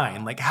my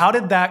mind. Like, how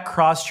did that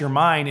cross your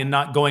mind in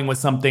not going with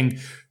something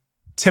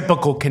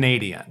typical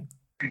Canadian?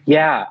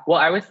 Yeah. Well,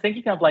 I was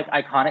thinking of like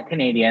iconic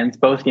Canadians,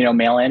 both, you know,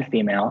 male and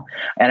female.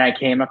 And I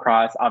came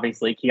across,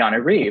 obviously,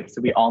 Keanu Reeves,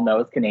 who we all know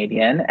is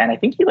Canadian. And I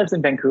think he lives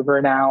in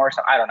Vancouver now or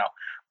something. I don't know.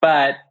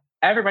 But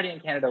everybody in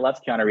Canada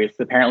loves Keanu Reeves.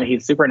 Apparently,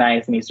 he's super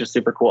nice and he's just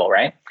super cool,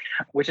 right?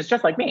 Which is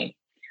just like me.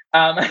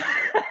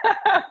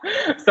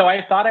 So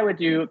I thought I would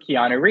do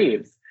Keanu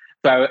Reeves.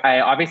 So I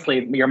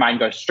obviously, your mind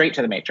goes straight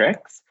to the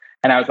Matrix.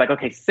 And I was like,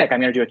 okay, sick.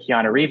 I'm going to do a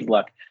Keanu Reeves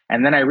look.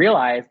 And then I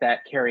realized that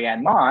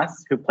Carrie-Anne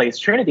Moss, who plays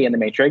Trinity in The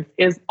Matrix,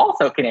 is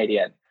also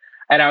Canadian.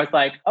 And I was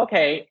like,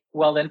 okay,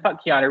 well then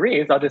fuck Keanu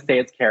Reeves. I'll just say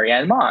it's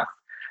Carrie-Anne Moss.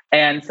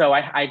 And so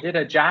I did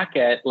a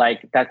jacket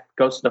like that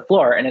goes to the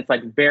floor. And it's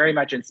like very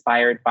much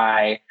inspired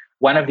by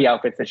one of the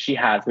outfits that she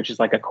has, which is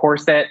like a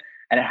corset,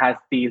 and it has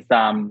these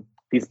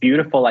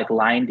beautiful like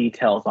line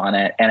details on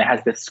it, and it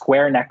has this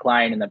square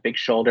neckline and the big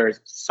shoulders,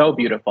 so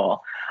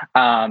beautiful.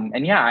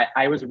 And yeah,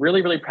 I was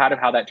really, really proud of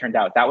how that turned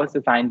out. That was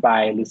designed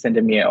by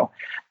Lucinda Mew,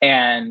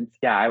 and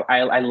yeah,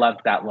 I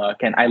loved that look,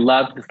 and I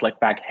loved the slick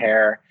back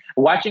hair.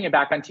 Watching it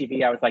back on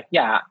TV, I was like,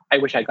 yeah, I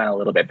wish I'd gone a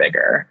little bit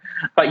bigger,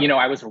 but you know,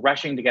 I was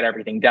rushing to get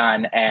everything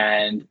done,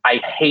 and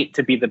I hate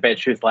to be the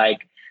bitch who's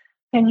like,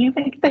 can you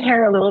make the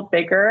hair a little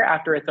bigger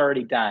after it's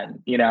already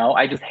done? You know,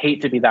 I just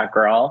hate to be that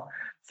girl.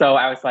 So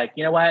I was like,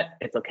 you know what?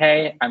 It's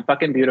okay. I'm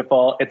fucking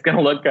beautiful. It's going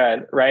to look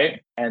good.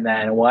 Right. And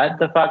then what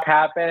the fuck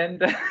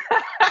happened?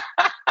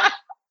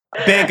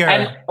 Bigger.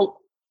 And,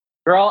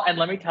 girl, and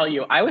let me tell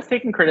you, I was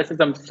taking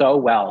criticism so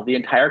well the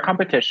entire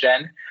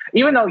competition,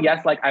 even though,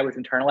 yes, like I was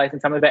internalizing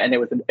some of it and it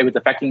was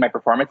affecting my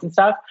performance and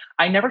stuff.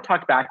 I never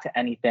talked back to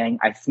anything.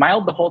 I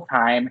smiled the whole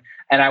time,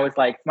 and I was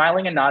like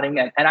smiling and nodding,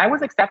 and I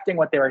was accepting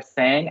what they were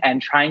saying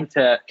and trying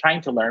to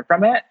learn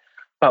from it.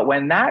 But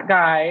when that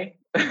guy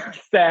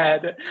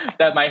said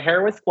that my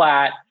hair was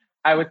flat,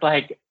 I was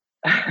like,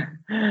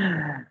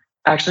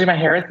 actually, my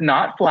hair is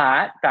not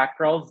flat. Fat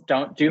girls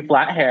don't do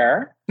flat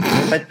hair.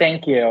 But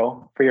thank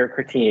you for your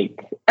critique.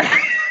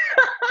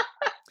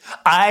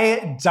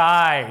 I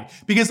died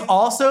because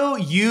also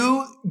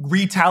you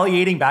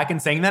retaliating back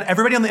and saying that,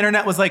 everybody on the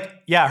internet was like,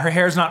 yeah, her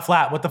hair's not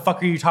flat. What the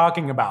fuck are you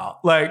talking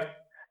about? Like,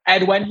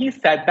 and when he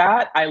said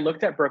that, I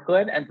looked at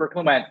Brooklyn, and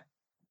Brooklyn went,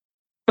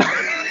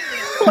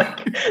 like,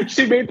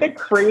 she made the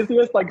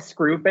craziest like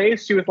screw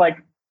face. She was like,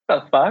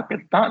 the fuck?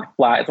 It's not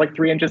flat. It's like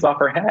 3 inches off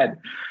her head.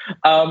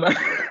 But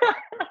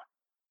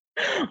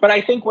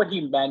I think what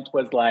he meant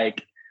was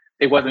like,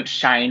 it wasn't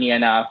shiny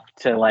enough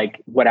to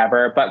like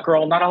whatever. But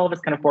girl, not all of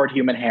us can afford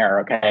human hair,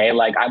 okay?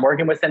 Like, I'm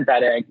working with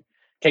synthetic. It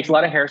takes a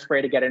lot of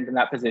hairspray to get into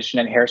that position,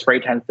 and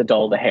hairspray tends to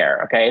dull the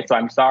hair, okay? So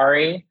I'm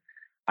sorry.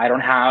 I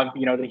don't have,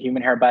 you know, the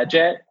human hair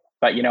budget,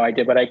 but, you know, I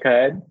did what I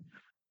could.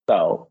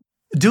 So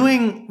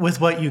doing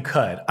with what you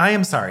could. I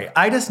am sorry.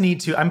 I just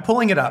need to, I'm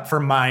pulling it up for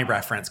my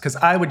reference because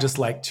I would just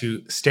like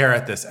to stare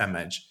at this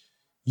image.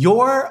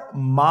 Your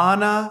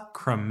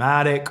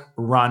monochromatic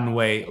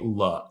runway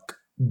look.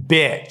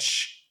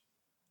 Bitch.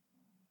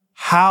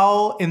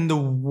 How in the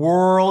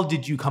world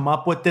did you come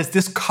up with this?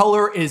 This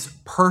color is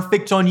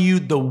perfect on you.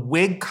 The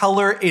wig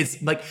color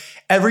is like,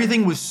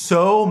 everything was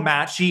so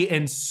matchy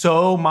and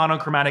so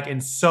monochromatic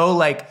and so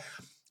like,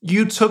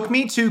 you took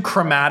me to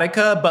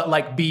Chromatica, but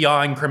like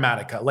beyond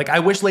Chromatica. Like, I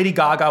wish Lady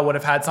Gaga would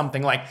have had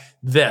something like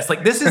this.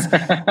 Like, this is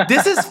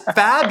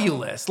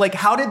fabulous. Like,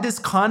 how did this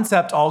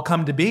concept all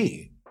come to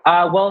be?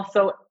 Well,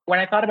 so when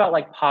I thought about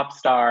like pop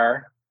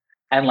star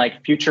and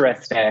like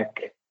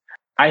futuristic,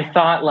 I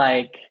thought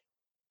like,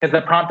 because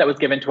the prompt that was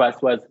given to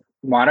us was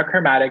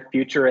monochromatic,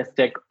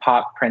 futuristic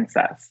pop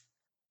princess.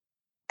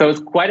 So it was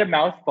quite a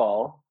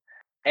mouthful.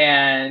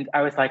 And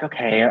I was like,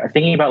 okay,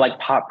 thinking about like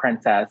pop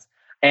princess.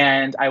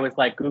 And I was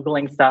like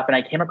Googling stuff, and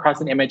I came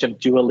across an image of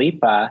Dua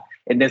Lipa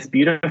in this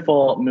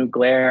beautiful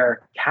Mugler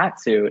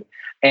catsuit.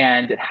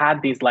 And it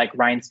had these like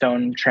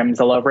rhinestone trims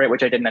all over it,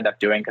 which I didn't end up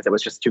doing because it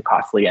was just too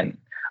costly. And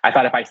I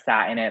thought if I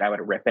sat in it, I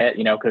would rip it,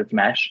 you know, because it's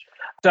mesh.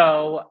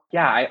 So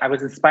yeah, I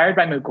was inspired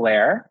by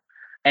Mugler.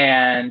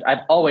 And I've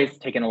always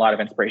taken a lot of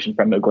inspiration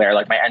from Mugler.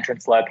 Like, my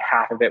entrance look,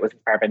 half of it was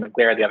inspired by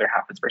Mugler, the other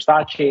half was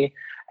Versace.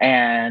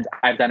 And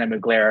I've done a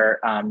Mugler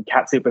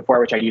catsuit before,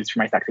 which I used for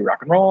my sexy rock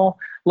and roll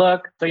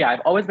look. So yeah,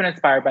 I've always been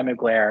inspired by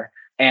Mugler.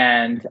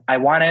 And I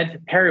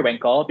wanted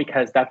periwinkle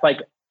because that's like,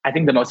 I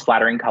think, the most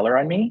flattering color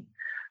on me.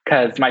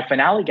 Because my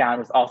finale gown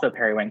was also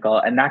periwinkle,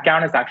 and that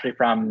gown is actually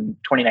from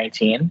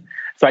 2019.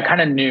 So I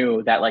kind of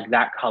knew that like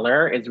that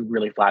color is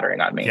really flattering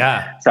on me.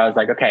 Yeah. So I was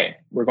like, okay,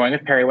 we're going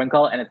with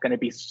periwinkle, and it's going to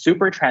be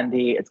super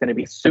trendy. It's going to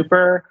be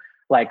super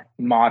like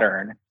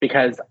modern,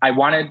 because I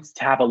wanted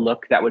to have a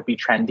look that would be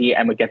trendy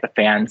and would get the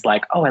fans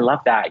like, oh, I love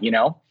that, you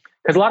know?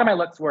 Because a lot of my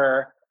looks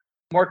were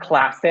more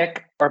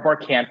classic or more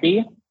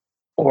campy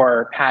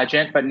or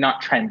pageant, but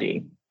not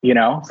trendy. You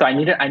know, so I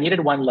needed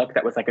one look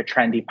that was like a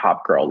trendy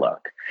pop girl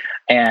look.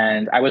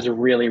 And I was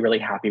really, really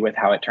happy with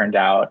how it turned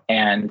out.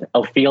 And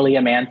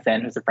Ophelia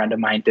Manson, who's a friend of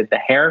mine, did the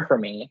hair for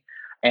me.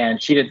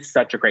 And she did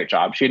such a great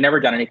job. She had never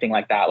done anything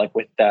like that, like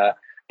with the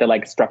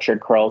like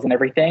structured curls and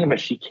everything, but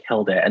she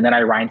killed it. And then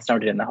I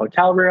rhinestoned it in the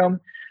hotel room,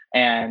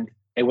 and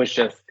it was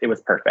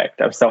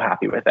perfect. I was so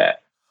happy with it.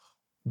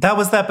 That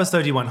was the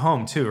episode you went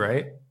home to,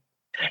 right?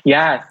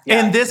 Yes.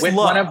 And this with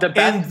look, one of the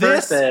best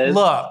verses.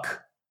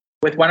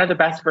 With one of the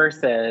best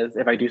verses,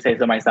 if I do say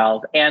so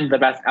myself, and the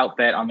best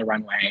outfit on the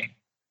runway.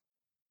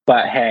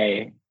 But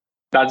hey,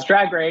 that's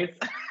Drag Race.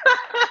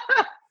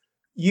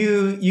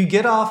 You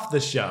get off the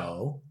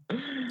show.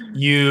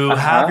 You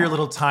have your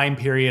little time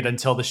period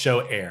until the show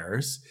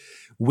airs.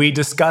 We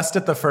discussed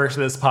at the first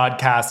of this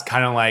podcast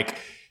kind of like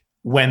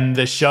when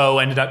the show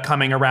ended up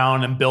coming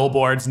around and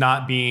billboards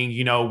not being,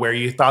 you know, where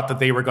you thought that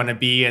they were going to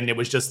be, and it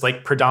was just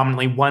like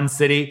predominantly one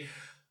city.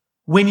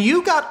 When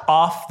you got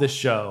off the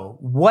show,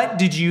 what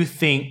did you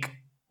think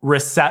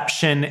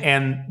reception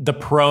and the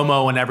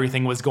promo and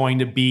everything was going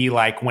to be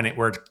like when it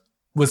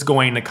was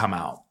going to come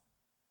out?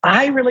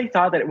 I really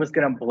thought that it was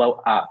going to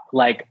blow up,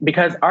 like,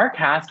 because our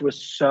cast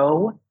was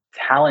so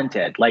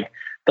talented. Like,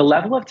 the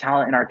level of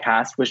talent in our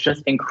cast was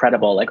just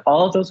incredible. Like,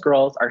 all of those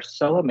girls are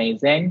so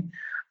amazing.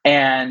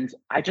 And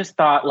I just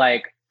thought,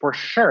 like, for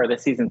sure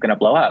this season's going to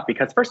blow up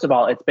because, first of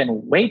all, it's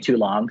been way too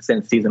long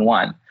since season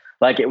one.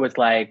 Like, it was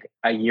like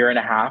a year and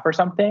a half or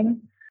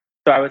something.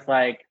 So I was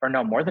like, or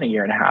no, more than a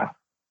year and a half.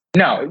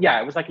 No, yeah,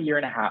 it was like a year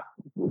and a half,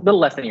 a little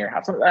less than a year and a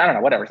half. So, I don't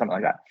know, whatever,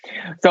 something like that.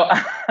 So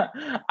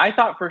I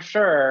thought for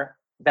sure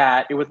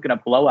that it was going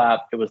to blow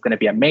up. It was going to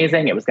be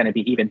amazing. It was going to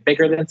be even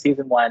bigger than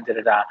season one,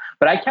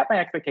 But I kept my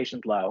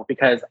expectations low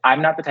because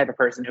I'm not the type of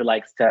person who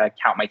likes to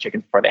count my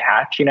chickens before they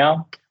hatch, you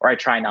know, or I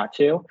try not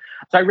to.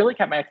 So I really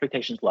kept my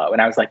expectations low.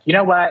 And I was like, you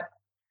know what?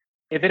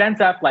 If it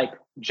ends up like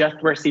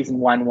just where season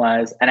one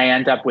was, and I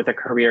end up with a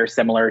career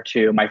similar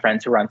to my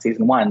friends who were on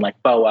season one, like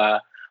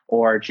Boa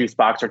or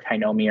Juicebox or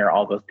Tainomi or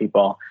all those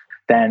people,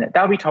 then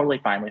that would be totally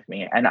fine with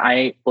me. And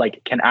I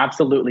like can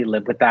absolutely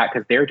live with that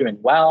because they're doing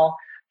well.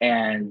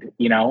 And,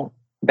 you know,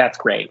 that's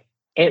great.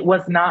 It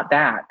was not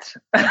that.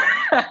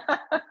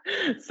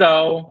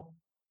 So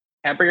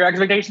temper your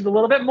expectations a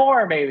little bit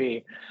more,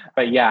 maybe.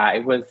 But yeah,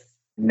 it was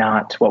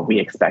not what we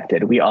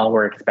expected. We all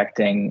were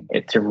expecting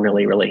it to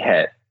really, really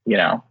hit, you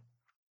know?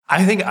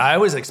 I think I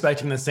was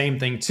expecting the same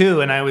thing too.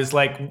 And I was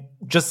like,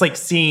 just like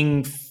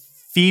seeing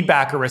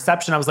feedback or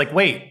reception, I was like,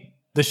 wait,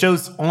 the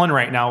show's on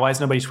right now. Why is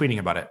nobody tweeting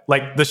about it?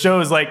 Like, the show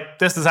is like,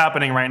 this is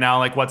happening right now.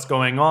 Like, what's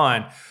going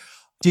on?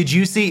 Did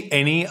you see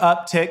any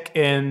uptick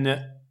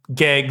in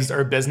gigs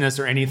or business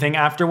or anything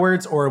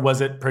afterwards, or was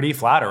it pretty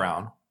flat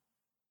around?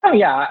 Oh,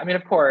 yeah. I mean,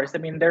 of course. I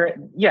mean,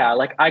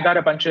 like I got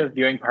a bunch of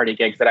viewing party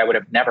gigs that I would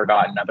have never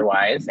gotten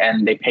otherwise.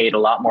 And they paid a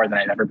lot more than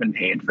I'd ever been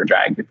paid for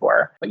drag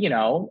before. But, you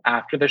know,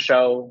 after the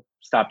show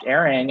stopped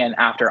airing and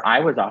after I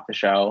was off the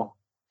show,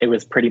 it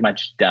was pretty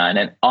much done.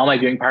 And all my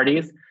viewing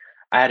parties,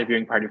 I had a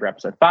viewing party for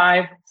episode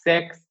 5,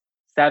 6,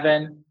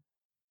 7,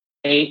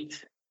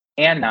 8,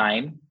 and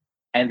 9.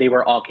 And they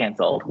were all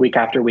canceled week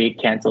after week,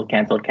 canceled.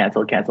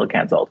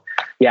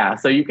 Yeah.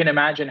 So you can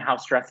imagine how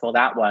stressful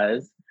that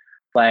was.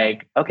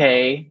 Like,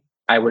 okay,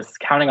 I was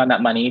counting on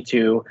that money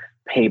to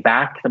pay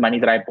back the money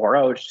that I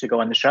borrowed to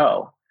go on the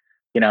show.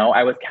 You know,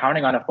 I was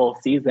counting on a full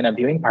season of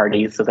viewing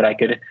parties so that I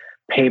could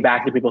pay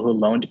back the people who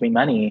loaned me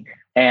money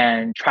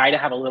and try to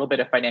have a little bit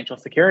of financial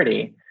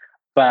security.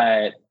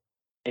 But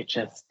it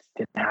just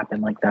didn't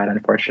happen like that,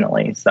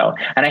 unfortunately. So,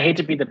 and I hate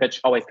to be the bitch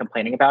always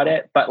complaining about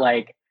it, but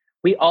like,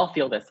 we all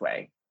feel this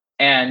way.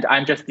 And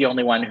I'm just the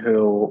only one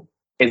who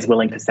is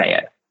willing to say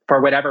it for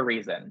whatever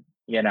reason,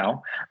 you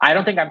know? I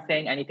don't think I'm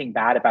saying anything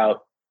bad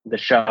about the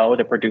show,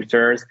 the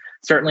producers,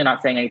 certainly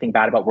not saying anything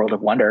bad about World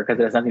of Wonder because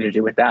it has nothing to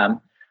do with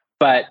them.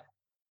 But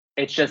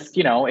it's just,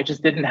 you know, it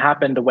just didn't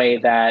happen the way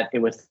that it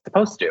was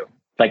supposed to,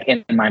 like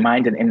in my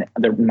mind and in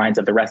the minds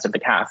of the rest of the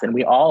cast. And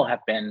we all have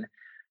been,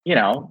 you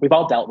know, we've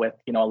all dealt with,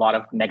 you know, a lot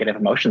of negative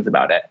emotions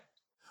about it.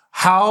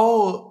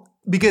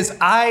 Because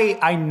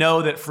I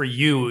know that for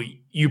you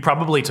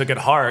probably took it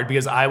hard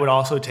because I would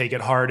also take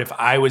it hard if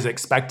I was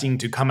expecting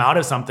to come out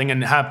of something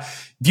and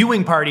have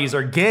viewing parties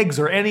or gigs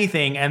or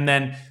anything, and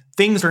then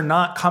things are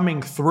not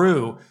coming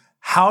through.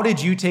 How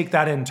did you take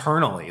that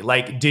internally?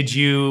 Like,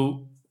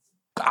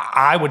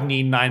 I would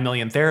need 9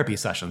 million therapy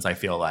sessions, I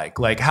feel like.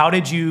 Like, how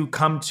did you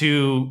come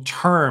to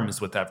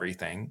terms with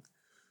everything?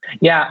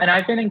 Yeah, and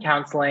I've been in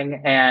counseling,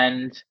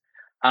 and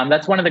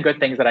that's one of the good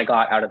things that I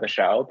got out of the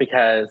show,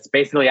 because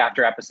basically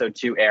after episode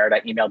 2 aired,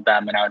 I emailed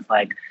them and I was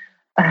like,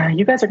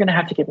 you guys are going to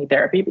have to give me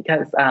therapy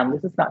because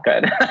this is not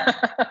good.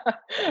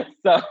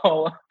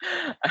 So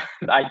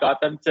I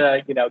got them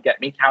to, you know, get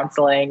me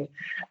counseling.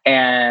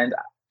 And,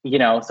 you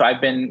know, so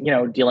I've been, you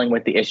know, dealing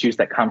with the issues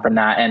that come from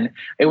that. And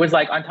it was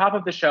like, on top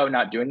of the show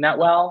not doing that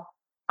well,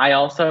 I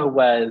also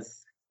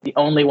was the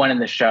only one in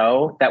the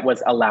show that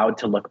was allowed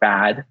to look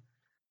bad.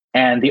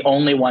 And the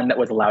only one that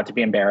was allowed to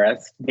be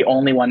embarrassed, the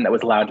only one that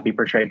was allowed to be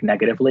portrayed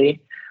negatively,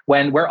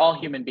 when we're all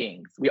human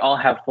beings. We all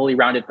have fully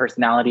rounded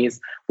personalities.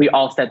 We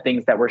all said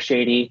things that were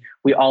shady.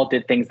 We all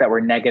did things that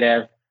were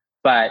negative,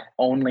 but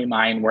only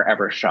mine were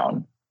ever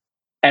shown.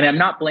 And I'm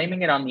not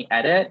blaming it on the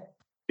edit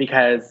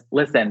because,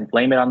 listen,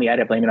 blame it on the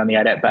edit,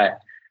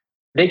 but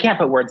they can't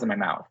put words in my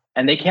mouth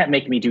and they can't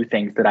make me do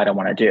things that I don't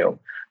want to do.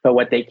 But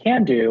what they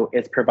can do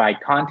is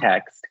provide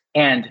context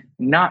and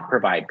not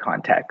provide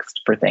context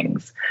for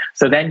things.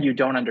 So then you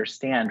don't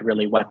understand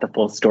really what the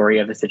full story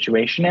of the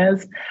situation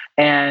is.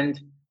 And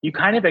you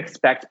kind of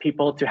expect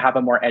people to have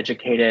a more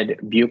educated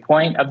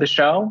viewpoint of the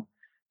show.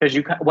 Because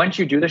once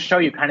you do the show,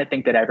 you kind of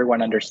think that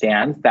everyone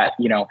understands that,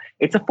 you know,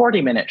 it's a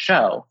 40-minute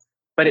show,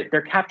 but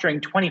they're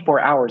capturing 24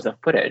 hours of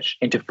footage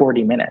into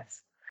 40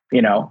 minutes,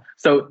 you know?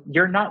 So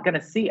you're not going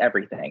to see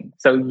everything.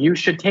 So you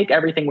should take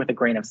everything with a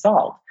grain of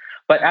salt.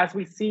 But as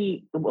we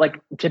see, like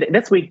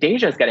this week,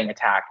 Deja's getting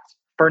attacked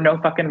for no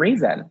fucking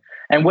reason.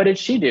 And what did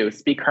she do?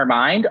 Speak her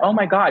mind? Oh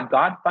my God,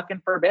 God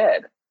fucking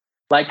forbid.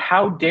 Like,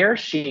 how dare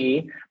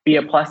she be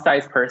a plus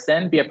size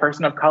person, be a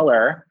person of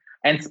color,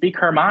 and speak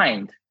her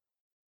mind?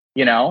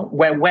 You know,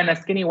 when a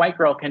skinny white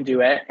girl can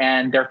do it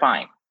and they're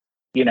fine.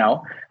 you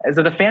know? And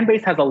so the fan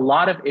base has a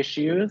lot of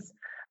issues,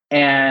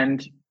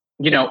 and,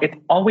 you know, it's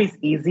always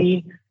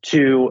easy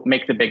to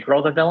make the big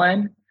girl the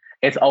villain.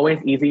 It's always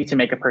easy to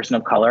make a person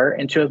of color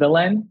into a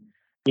villain,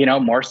 you know,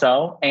 more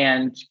so.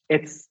 And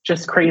it's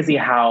just crazy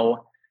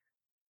how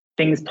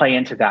things play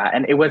into that.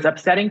 And it was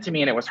upsetting to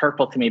me and it was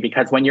hurtful to me,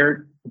 because when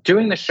you're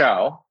doing the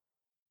show,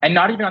 and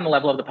not even on the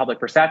level of the public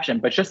perception,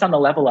 but just on the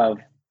level of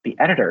the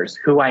editors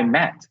who I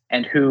met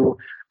and who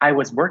I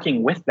was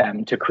working with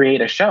them to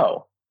create a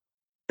show.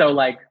 So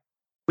like,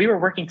 we were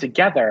working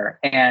together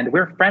and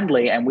we're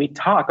friendly and we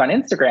talk on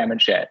Instagram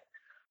and shit.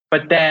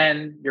 But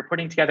then you're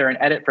putting together an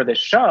edit for this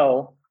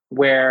show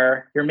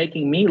where you're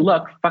making me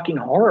look fucking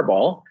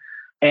horrible.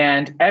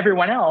 And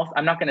everyone else,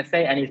 I'm not going to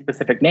say any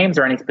specific names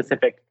or any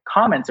specific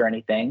comments or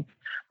anything,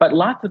 but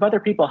lots of other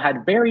people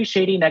had very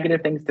shady,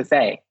 negative things to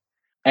say,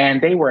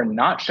 and they were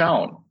not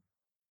shown.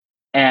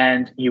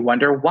 And you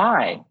wonder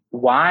why.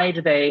 Why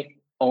do they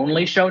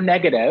only show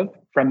negative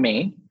from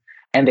me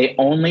and they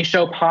only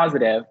show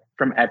positive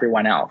from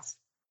everyone else?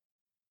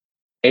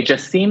 It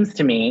just seems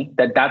to me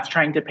that that's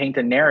trying to paint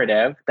a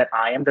narrative that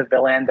I am the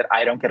villain, that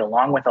I don't get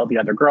along with all the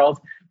other girls,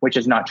 which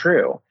is not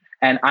true.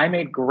 And I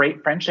made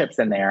great friendships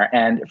in there.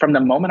 And from the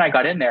moment I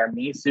got in there,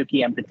 me,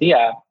 Suki, and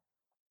Patia,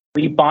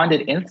 we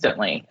bonded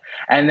instantly.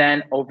 And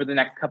then over the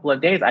next couple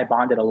of days, I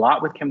bonded a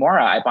lot with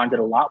Kimora. I bonded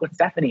a lot with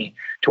Stephanie.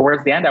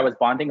 Towards the end, I was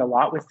bonding a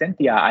lot with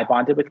Cynthia. I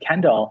bonded with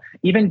Kendall.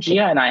 Even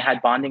Gia and I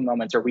had bonding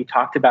moments where we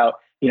talked about,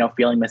 you know,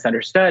 feeling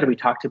misunderstood. We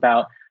talked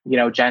about, you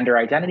know, gender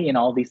identity and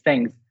all these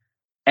things.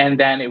 And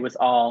then it was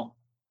all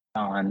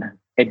gone.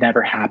 It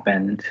never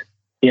happened,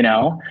 you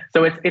know?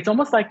 So it's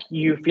almost like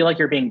you feel like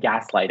you're being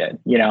gaslighted,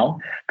 you know?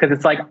 Because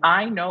it's like,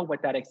 I know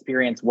what that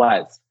experience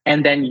was.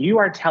 And then you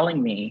are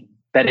telling me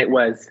that it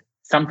was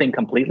something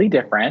completely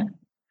different.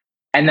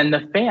 And then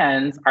the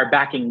fans are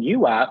backing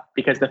you up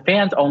because the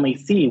fans only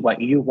see what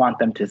you want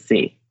them to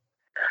see.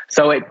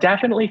 So it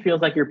definitely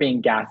feels like you're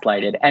being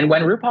gaslighted. And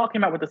when RuPaul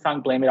came out with the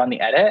song Blame It on the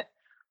Edit,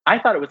 I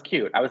thought it was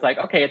cute. I was like,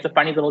 okay, it's a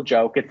funny little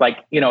joke. It's like,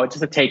 you know, it's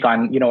just a take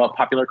on, you know, a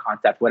popular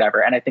concept,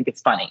 whatever. And I think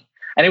it's funny.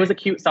 And it was a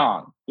cute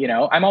song, you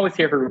know? I'm always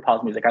here for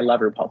RuPaul's music. I love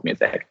RuPaul's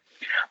music.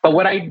 But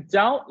what I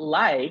don't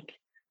like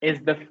is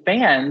the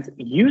fans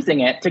using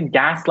it to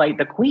gaslight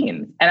the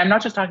queens. And I'm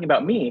not just talking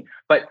about me,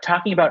 but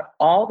talking about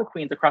all the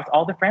queens across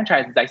all the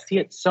franchises. I see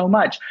it so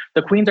much.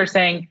 The queens are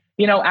saying,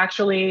 you know,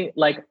 actually,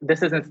 like,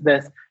 this isn't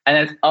this. And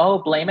it's, oh,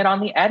 blame it on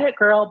the edit,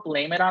 girl.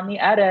 Blame it on the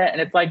edit.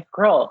 And it's like,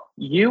 girl,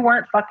 you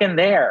weren't fucking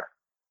there.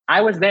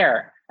 I was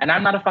there. And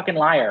I'm not a fucking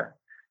liar.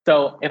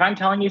 So if I'm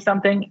telling you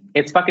something,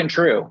 it's fucking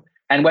true.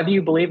 And whether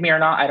you believe me or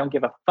not, I don't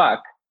give a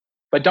fuck.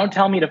 But don't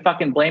tell me to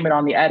fucking blame it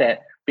on the edit,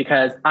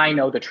 because I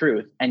know the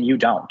truth and you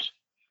don't.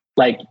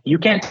 Like, you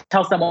can't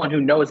tell someone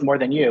who knows more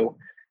than you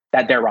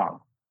that they're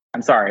wrong.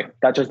 I'm sorry.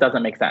 That just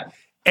doesn't make sense.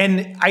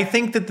 And I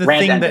think that the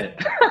Rant thing ended.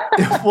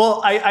 that,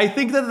 well, I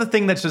think that the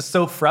thing that's just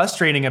so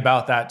frustrating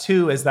about that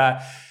too is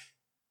that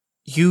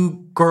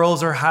you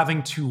girls are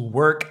having to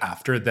work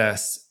after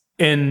this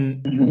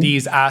in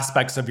these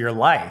aspects of your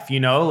life, you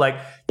know, like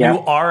you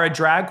are a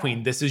drag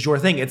queen. This is your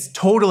thing. It's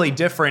totally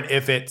different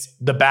if it's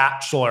The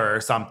Bachelor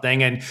or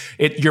something and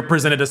you're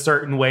presented a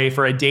certain way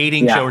for a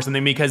dating show or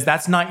something, because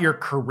that's not your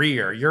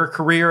career. Your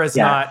career is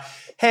not,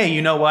 hey,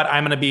 you know what?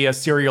 I'm going to be a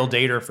serial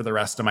dater for the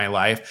rest of my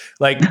life.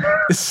 Like,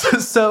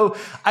 so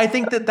I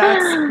think that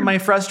that's my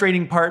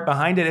frustrating part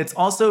behind it. It's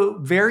also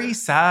very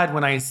sad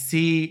when I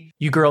see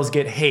you girls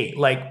get hate,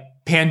 like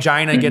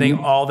Pangina getting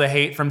all the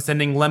hate from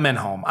sending Lemon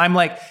home. I'm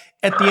like,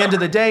 at the end of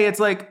the day, it's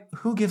like,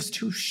 who gives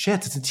two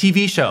shits? It's a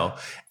TV show.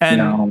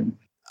 And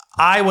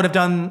I would have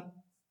done,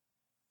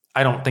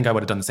 I don't think I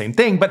would have done the same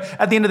thing, but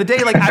at the end of the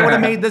day, like, I would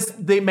have made this,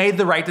 they made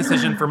the right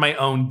decision for my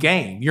own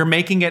game. You're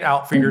making it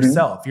out for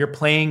yourself. You're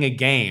playing a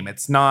game.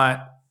 It's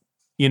not,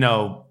 you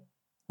know,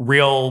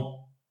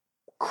 real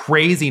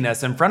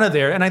craziness in front of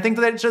there. And I think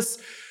that it's just,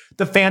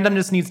 the fandom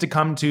just needs to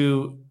come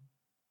to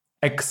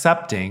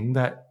accepting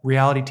that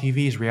reality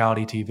TV is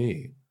reality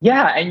TV.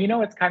 Yeah. And you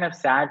know, it's kind of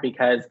sad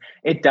because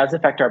it does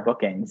affect our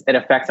bookings. It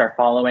affects our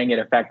following. It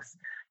affects,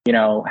 you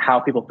know, how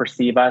people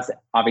perceive us,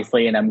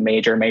 obviously in a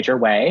major, major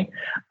way.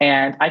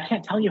 And I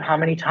can't tell you how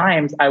many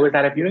times I was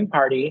at a viewing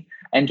party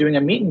and doing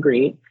a meet and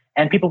greet,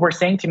 and people were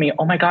saying to me,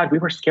 oh my God, we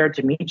were scared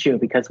to meet you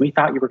because we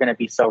thought you were going to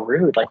be so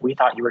rude. Like, we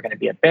thought you were going to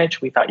be a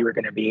bitch. We thought you were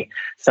going to be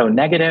so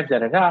negative, da,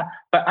 da, da.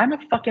 But I'm a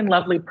fucking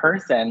lovely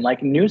person. Like,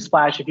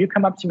 newsflash, if you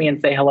come up to me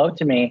and say hello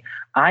to me,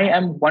 I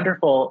am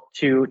wonderful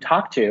to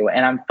talk to,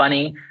 and I'm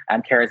funny,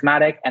 I'm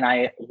charismatic, and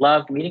I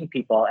love meeting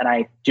people, and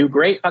I do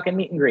great fucking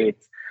meet and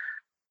greets.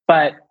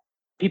 But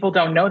people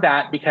don't know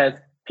that because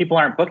people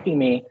aren't booking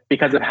me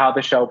because of how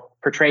the show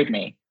portrayed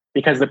me,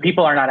 because the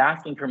people are not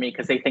asking for me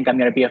because they think I'm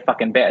going to be a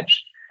fucking bitch.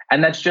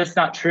 And that's just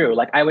not true.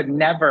 Like, I would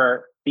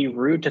never be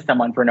rude to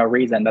someone for no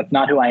reason. That's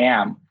not who I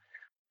am.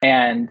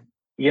 And,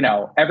 you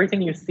know,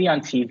 everything you see on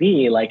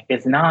TV, like,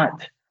 is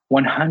not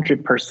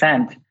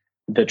 100%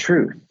 the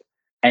truth.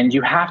 And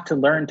you have to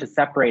learn to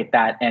separate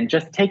that and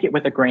just take it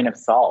with a grain of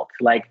salt.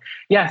 Like,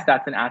 yes,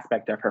 that's an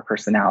aspect of her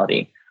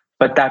personality,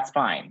 but that's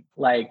fine.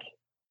 Like,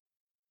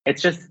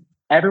 It's just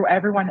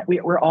everyone,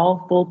 we're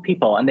all full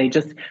people, and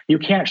you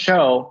can't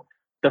show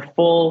the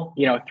full,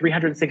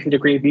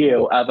 360-degree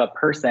view of a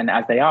person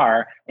as they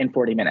are in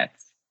 40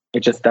 minutes.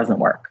 It just doesn't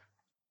work.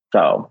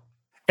 So.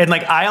 And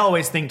like, I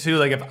always think too,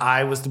 like if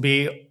I was to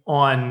be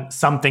on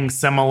something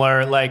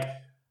similar, like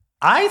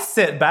I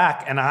sit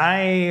back and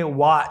I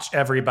watch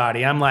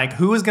everybody. I'm like,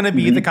 who is going to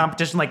be the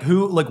competition? Like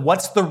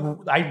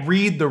I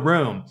read the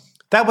room.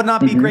 That would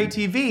not be great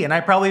TV. And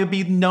I probably would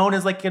be known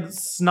as like a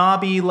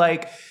snobby,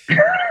 like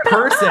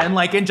person,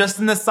 like just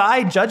in the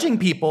side judging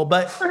people,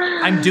 but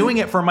I'm doing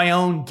it for my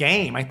own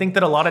game. I think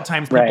that a lot of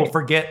times people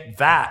forget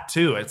that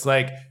too. It's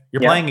like,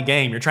 you're playing a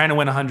game. You're trying to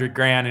win $100,000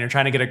 and you're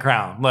trying to get a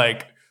crown.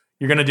 Like,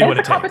 you're going to do what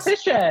it takes.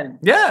 It's a competition.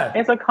 Yeah.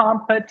 It's a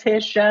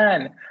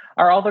competition.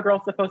 Are all the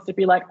girls supposed to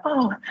be like,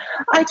 oh,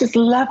 I just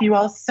love you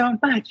all so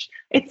much.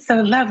 It's so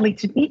lovely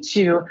to meet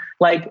you.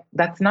 Like,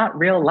 that's not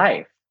real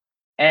life.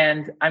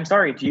 And I'm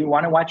sorry, do you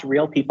want to watch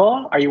real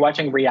people? Are you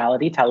watching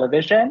reality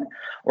television?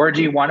 Or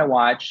do you want to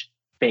watch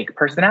fake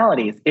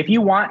personalities? If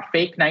you want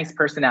fake, nice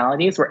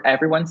personalities where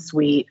everyone's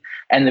sweet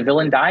and the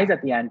villain dies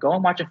at the end, go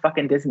and watch a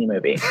fucking Disney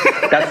movie.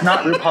 That's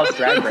not RuPaul's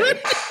Drag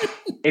Race.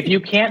 If you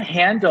can't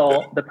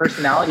handle the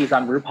personalities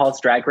on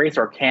RuPaul's Drag Race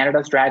or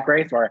Canada's Drag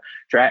Race or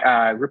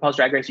RuPaul's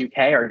Drag Race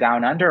UK or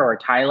Down Under or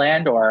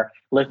Thailand or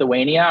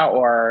Lithuania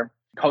or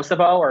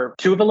Kosovo or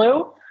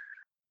Tuvalu,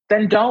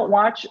 then don't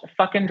watch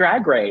fucking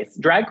Drag Race.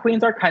 Drag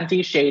queens are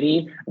cunty,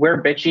 shady,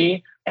 we're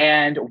bitchy,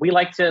 and we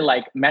like to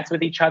like mess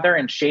with each other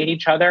and shade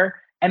each other.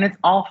 And it's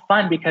all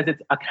fun because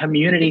it's a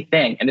community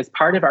thing and it's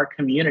part of our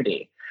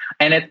community.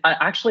 And it's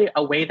actually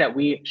a way that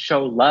we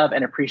show love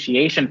and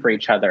appreciation for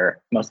each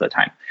other most of the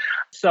time.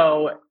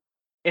 So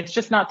it's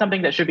just not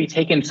something that should be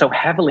taken so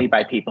heavily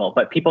by people,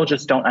 but people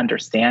just don't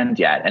understand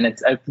yet. And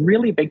it's a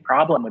really big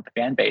problem with the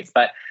fan base,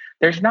 but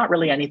there's not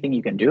really anything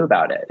you can do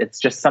about it. It's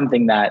just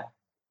something that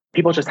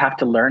people just have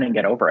to learn and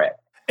get over it.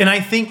 And I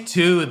think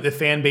too, the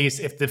fan base,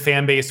 if the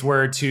fan base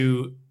were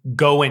to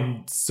go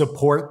and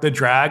support the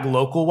drag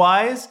local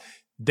wise,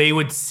 they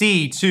would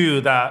see too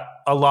that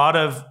a lot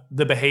of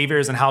the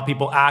behaviors and how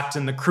people act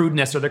and the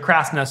crudeness or the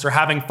crassness or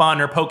having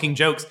fun or poking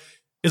jokes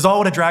is all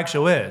what a drag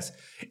show is.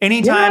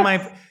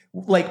 Anytime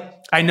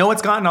I know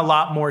it's gotten a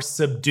lot more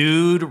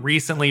subdued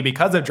recently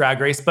because of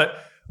Drag Race, but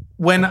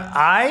when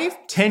I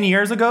 10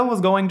 years ago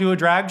was going to a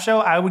drag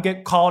show, I would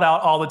get called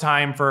out all the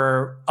time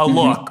for a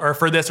look or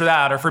for this or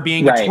that or for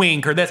being a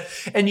twink or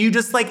this. And you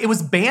just like, it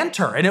was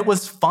banter and it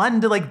was fun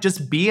to like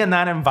just be in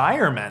that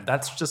environment.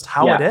 That's just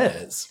how it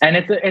is. And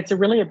it's a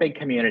really a big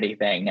community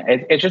thing.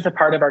 It's just a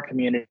part of our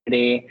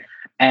community.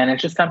 And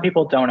it's just some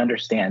people don't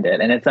understand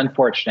it. And it's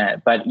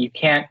unfortunate, but you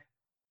can't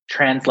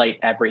translate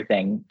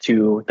everything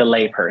to the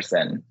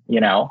layperson,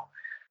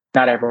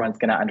 Not everyone's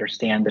going to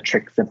understand the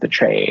tricks of the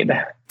trade.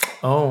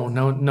 Oh,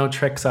 no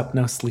tricks up,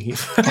 no sleeve.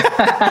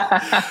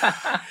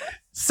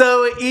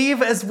 So,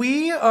 Eve, as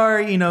we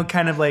are,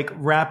 kind of like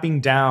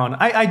wrapping down,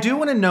 I do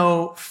want to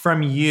know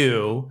from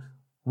you,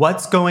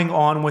 what's going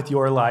on with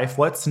your life?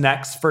 What's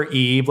next for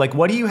Eve? Like,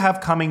 what do you have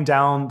coming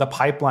down the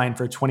pipeline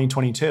for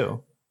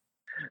 2022?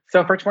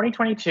 So for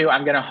 2022,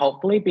 I'm going to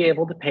hopefully be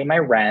able to pay my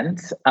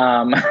rent.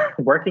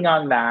 Working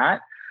on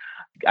that.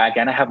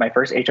 Again, I have my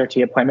first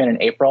HRT appointment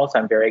in April, so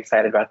I'm very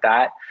excited about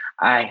that.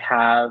 I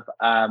have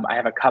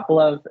a couple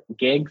of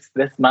gigs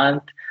this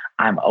month.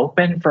 I'm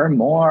open for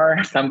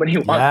more. Somebody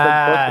wants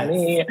to book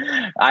me.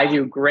 I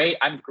do great.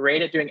 I'm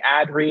great at doing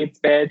ad reads,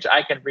 bitch.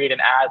 I can read an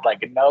ad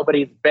like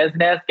nobody's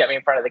business. Get me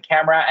in front of the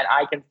camera, and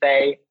I can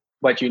say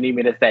what you need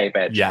me to say,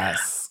 bitch.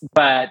 Yes.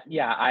 But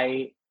yeah,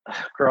 I'm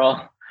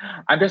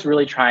just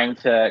really trying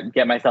to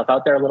get myself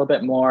out there a little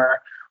bit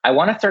more. I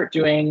want to start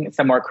doing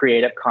some more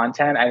creative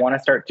content. I want to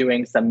start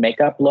doing some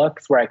makeup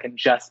looks where I can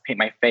just paint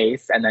my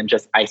face and then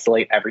just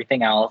isolate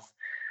everything else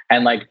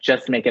and like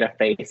just make it a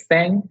face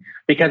thing.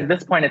 Because at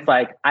this point, it's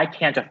like, I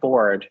can't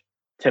afford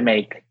to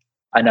make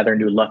another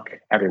new look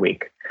every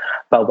week.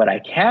 But what I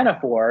can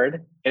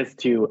afford is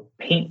to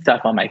paint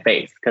stuff on my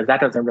face because that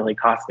doesn't really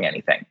cost me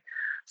anything.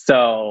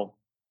 So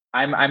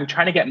I'm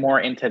trying to get more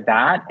into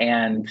that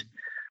and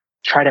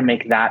try to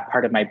make that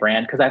part of my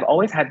brand. Because I've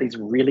always had these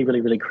really,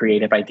 really, really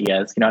creative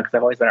ideas, because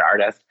I've always been an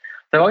artist.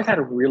 So I've always had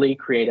really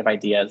creative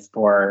ideas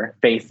for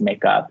face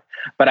makeup,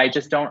 but I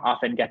just don't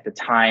often get the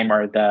time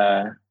or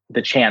the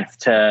chance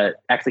to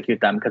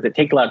execute them because it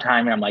takes a lot of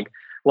time. And I'm like,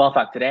 well,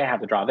 fuck, today I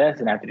have to draw this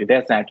and I have to do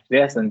this and I have to do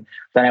this. And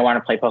then I want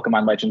to play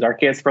Pokemon Legends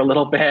Arceus for a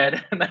little bit.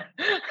 And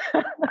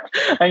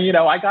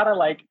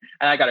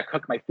I gotta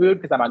cook my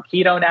food because I'm on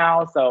keto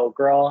now. So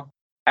girl,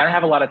 I don't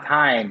have a lot of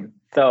time.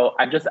 So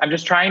I'm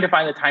just trying to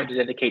find the time to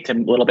dedicate to a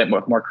little bit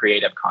more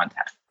creative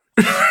content.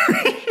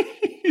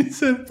 He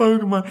said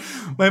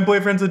Pokemon. My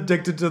boyfriend's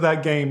addicted to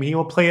that game. He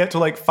will play it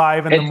till like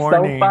 5 in the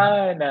morning. It's so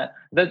fun.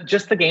 The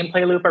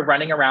gameplay loop of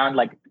running around,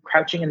 like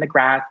crouching in the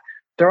grass,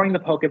 throwing the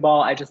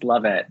Pokeball. I just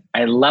love it.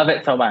 I love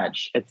it so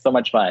much. It's so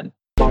much fun.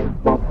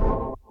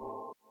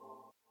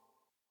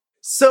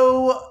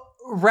 So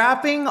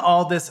wrapping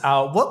all this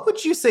out, what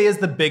would you say is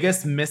the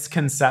biggest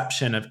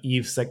misconception of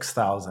Eve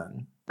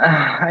 6000?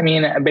 I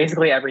mean,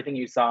 basically everything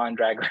you saw on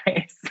Drag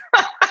Race.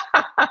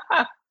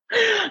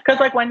 Because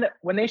like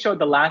when they showed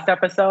the last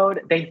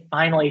episode, they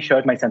finally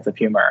showed my sense of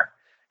humor,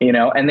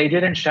 and they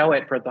didn't show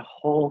it for the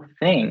whole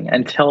thing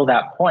until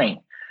that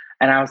point.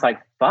 And I was like,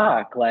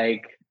 fuck,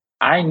 like,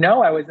 I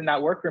know I was in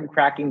that workroom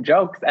cracking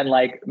jokes and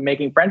like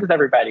making friends with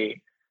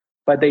everybody,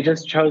 but they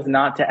just chose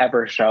not to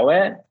ever show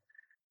it.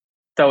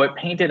 So it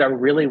painted a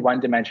really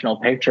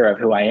one-dimensional picture of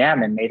who I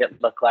am and made it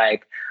look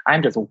like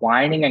I'm just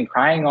whining and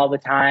crying all the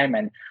time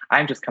and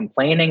I'm just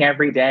complaining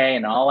every day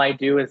and all I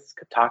do is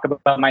talk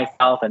about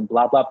myself and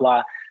blah, blah,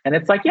 blah. And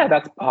it's like, yeah,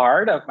 that's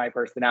part of my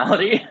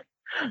personality,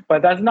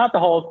 but that's not the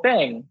whole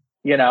thing,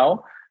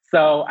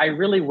 So I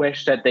really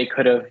wish that they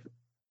could have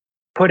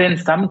put in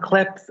some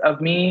clips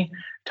of me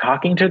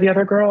talking to the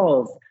other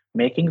girls,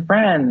 making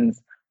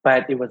friends,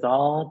 but it was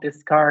all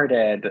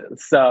discarded.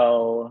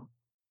 So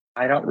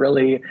I don't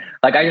really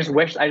I just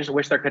wish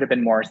there could have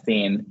been more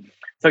seen.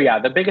 So yeah,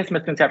 the biggest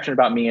misconception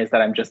about me is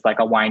that I'm just like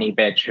a whiny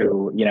bitch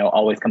who,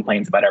 always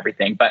complains about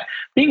everything. But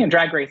being in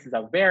Drag Race is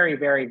a very,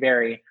 very,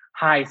 very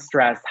high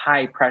stress,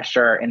 high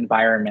pressure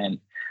environment.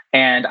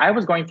 And I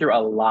was going through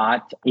a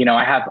lot.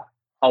 I have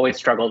always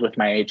struggled with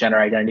my gender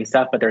identity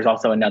stuff, but there's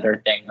also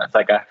another thing that's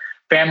like a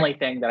family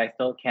thing that I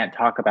still can't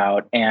talk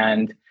about.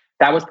 And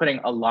that was putting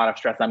a lot of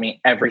stress on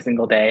me every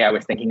single day. I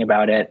was thinking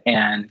about it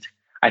and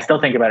I still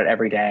think about it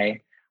every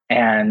day.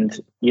 And,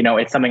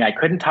 it's something I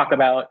couldn't talk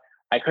about.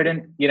 I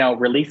couldn't,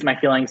 release my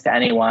feelings to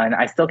anyone.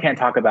 I still can't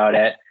talk about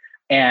it.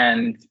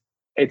 And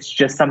it's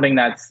just something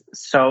that's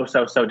so,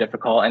 so, so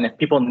difficult. And if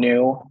people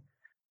knew,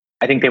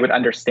 I think they would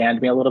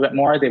understand me a little bit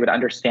more. They would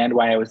understand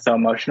why I was so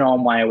emotional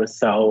and why I was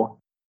so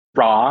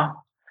raw.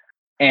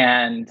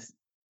 And,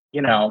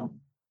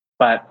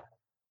 but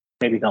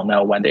maybe they'll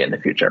know one day in the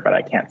future, but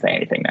I can't say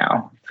anything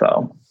now.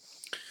 So.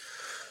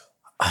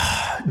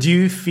 Do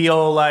you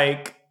feel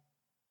like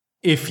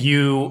if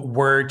you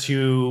were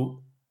to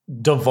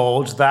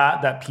divulge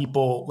that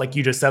people, like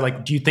you just said,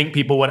 like, do you think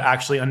people would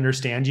actually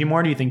understand you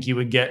more? Do you think you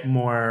would get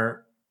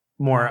more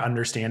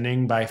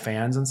understanding by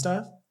fans and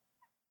stuff?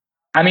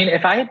 I mean,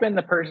 if I had been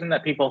the person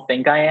that people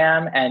think I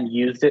am and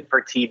used it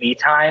for TV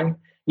time,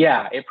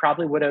 yeah, it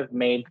probably would have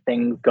made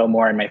things go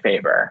more in my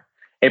favor.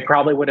 It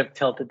probably would have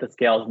tilted the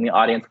scales and the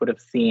audience would have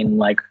seen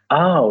like,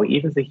 oh,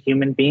 Eve is a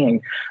human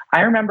being.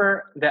 I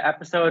remember the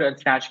episode of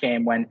Snatch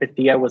Game when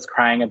Pythia was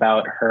crying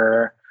about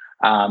her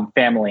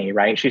family,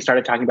 right? She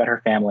started talking about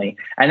her family.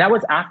 And that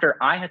was after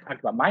I had talked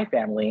about my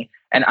family.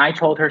 And I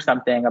told her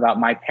something about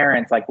my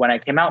parents. Like when I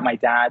came out, my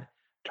dad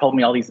told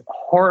me all these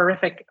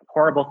horrific,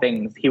 horrible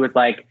things. He was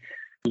like,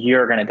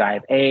 you're going to die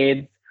of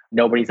AIDS.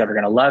 Nobody's ever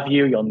going to love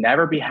you. You'll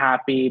never be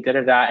happy,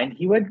 da-da-da. And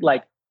he would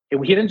he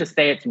didn't just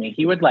say it to me.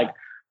 He would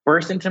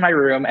burst into my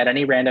room at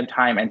any random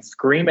time and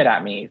scream it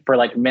at me for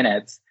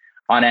minutes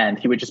on end.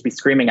 He would just be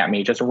screaming at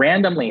me, just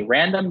randomly,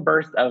 random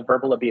bursts of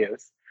verbal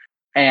abuse.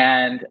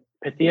 And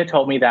Pythia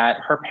told me that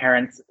her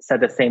parents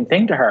said the same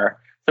thing to her.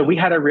 So we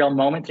had a real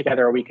moment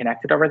together where we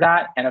connected over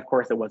that. And of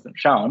course it wasn't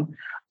shown.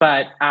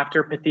 But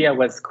after Pythia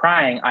was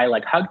crying, I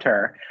hugged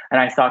her and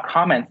I saw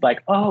comments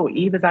like, oh,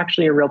 Eve is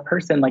actually a real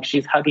person.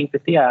 She's hugging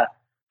Pythia.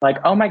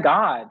 Oh my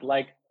God.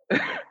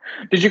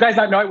 Did you guys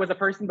not know I was a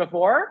person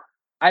before?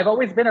 I've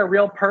always been a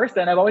real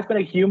person. I've always been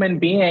a human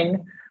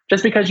being.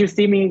 Just because you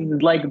see me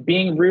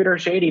being rude or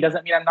shady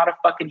doesn't mean I'm not a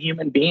fucking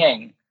human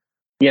being.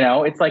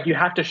 It's you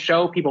have to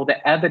show people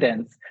the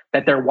evidence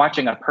that they're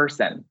watching a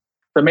person.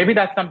 So maybe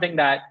that's something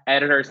that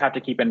editors have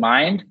to keep in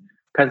mind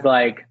because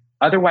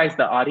otherwise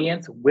the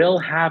audience will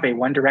have a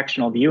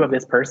one-directional view of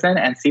this person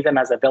and see them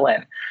as a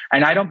villain.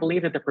 And I don't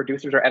believe that the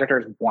producers or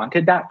editors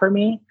wanted that for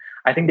me.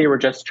 I think they were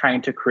just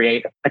trying to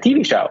create a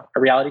TV show, a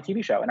reality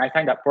TV show. And I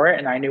signed up for it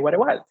and I knew what it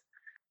was.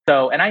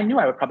 So, and I knew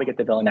I would probably get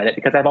the villain edit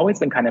because I've always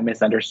been kind of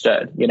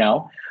misunderstood,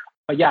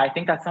 But yeah, I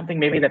think that's something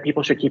maybe that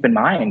people should keep in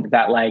mind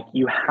that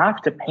you have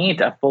to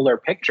paint a fuller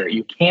picture.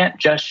 You can't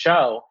just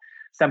show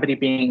somebody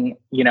being,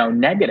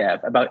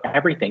 negative about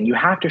everything. You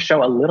have to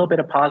show a little bit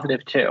of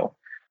positive too,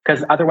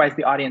 because otherwise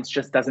the audience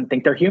just doesn't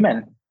think they're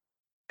human.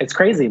 It's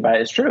crazy, but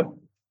it's true.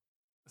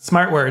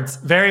 Smart words.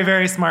 Very,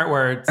 very smart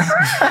words.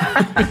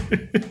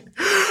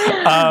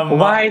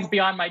 Wise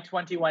beyond my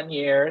 21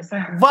 years.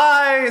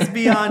 Wise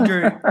beyond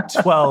your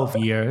 12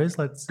 years.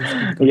 Let's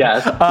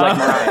yes, like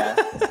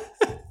Mariah.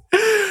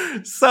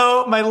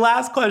 So my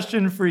last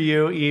question for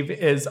you, Eve,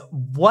 is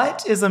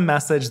what is a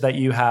message that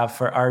you have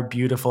for our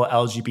beautiful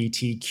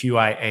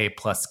LGBTQIA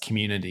plus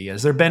community?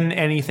 Has there been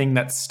anything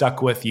that's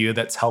stuck with you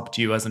that's helped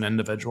you as an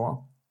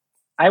individual?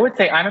 I would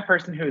say I'm a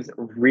person who's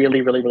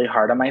really, really, really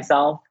hard on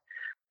myself.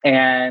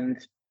 And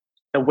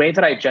the way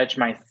that I judge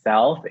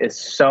myself is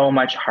so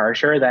much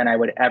harsher than I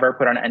would ever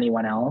put on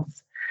anyone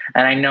else.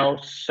 And I know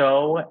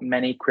so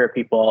many queer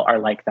people are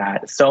like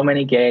that. So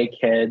many gay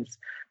kids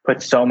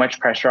put so much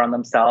pressure on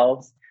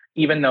themselves,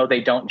 even though they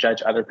don't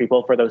judge other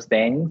people for those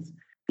things.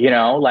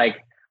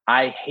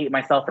 I hate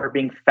myself for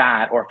being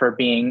fat or for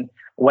being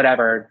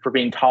whatever, for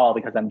being tall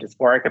because I'm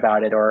dysphoric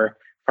about it, or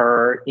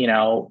for,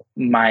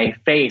 my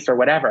face or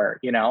whatever,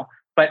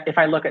 But if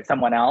I look at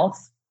someone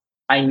else,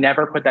 I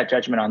never put that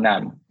judgment on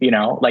them. You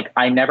know, like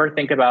I never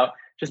think about,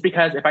 just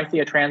because if I see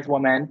a trans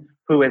woman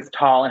who is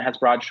tall and has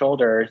broad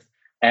shoulders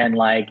and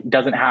like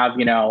doesn't have,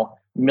 you know,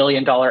 $1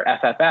 million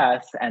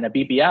FFS and a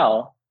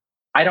BBL,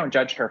 I don't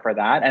judge her for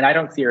that. And I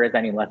don't see her as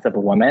any less of a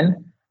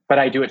woman, but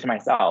I do it to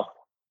myself.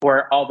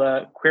 For all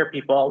the queer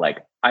people, like,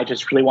 I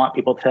just really want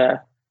people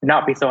to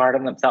not be so hard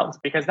on themselves,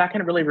 because that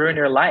can really ruin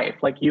your life.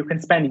 Like, you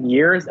can spend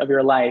years of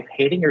your life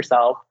hating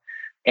yourself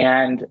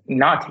and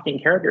not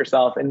taking care of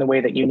yourself in the way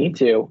that you need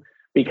to,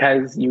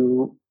 because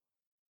you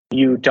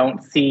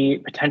don't see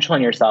potential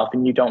in yourself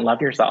and you don't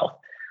love yourself.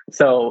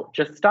 So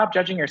just stop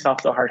judging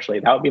yourself so harshly.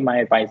 That would be my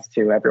advice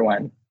to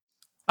everyone.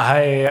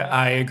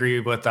 I agree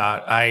with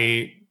that.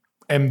 I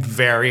am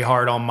very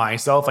hard on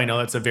myself. I know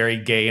that's a very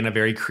gay and a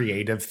very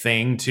creative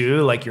thing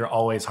too. Like, you're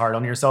always hard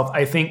on yourself.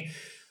 I think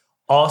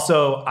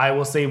also, I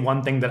will say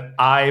one thing that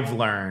I've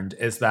learned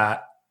is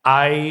that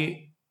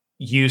I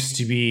used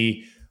to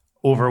be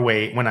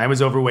overweight. When I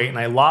was overweight and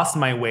I lost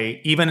my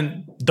weight,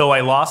 even though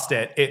I lost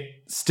it, it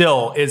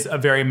still is a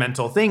very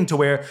mental thing, to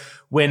where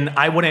when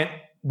I wouldn't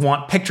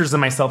want pictures of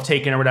myself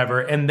taken or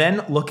whatever, and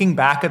then looking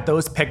back at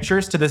those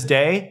pictures to this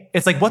day,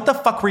 it's like, what the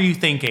fuck were you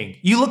thinking?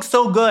 You look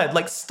so good.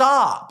 Like,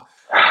 stop.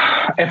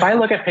 If I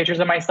look at pictures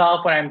of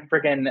myself when I'm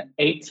freaking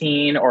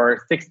 18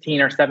 or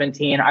 16 or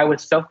 17, I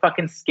was so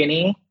fucking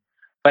skinny,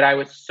 but I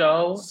was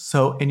so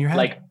in your head.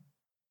 Like,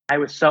 I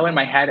was so in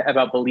my head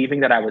about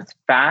believing that I was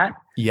fat.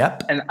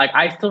 Yep. And like,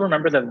 I still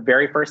remember the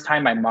very first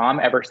time my mom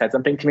ever said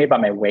something to me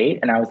about my weight,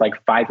 and I was like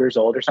 5 years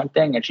old or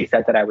something, and she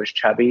said that I was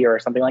chubby or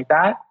something like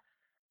that.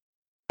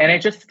 And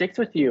it just sticks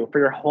with you for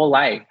your whole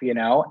life, you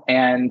know?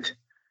 And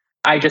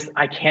I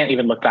can't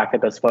even look back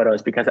at those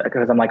photos because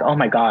I'm like, oh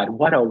my God,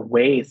 what a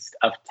waste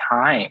of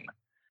time.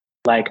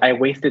 Like, I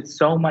wasted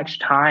so much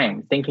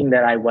time thinking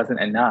that I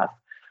wasn't enough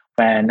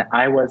when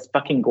I was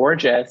fucking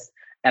gorgeous,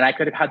 and I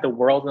could have had the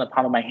world in the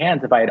palm of my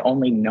hands if I had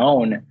only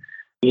known,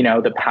 you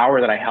know, the power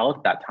that I held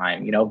at that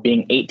time. You know,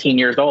 being 18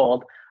 years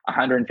old,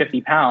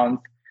 150 pounds,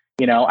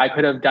 you know, I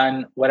could have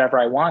done whatever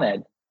I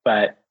wanted.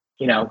 But,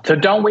 you know, so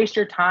don't waste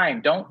your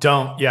time.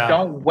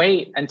 Don't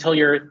wait until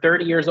you're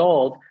 30 years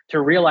old to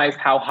realize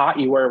how hot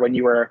you were when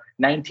you were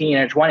 19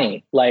 or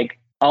 20. Like,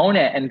 own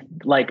it and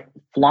like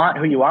flaunt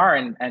who you are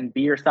and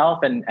be yourself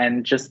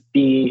and just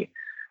be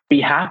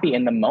happy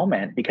in the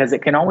moment, because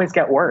it can always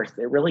get worse.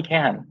 It really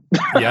can.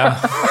 Yeah.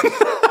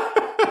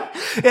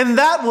 And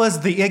that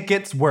was the It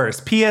Gets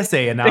Worse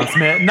PSA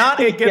announcement,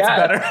 not It Gets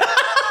Better.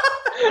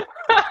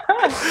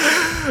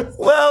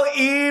 Well,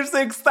 Eve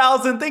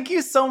 6000, thank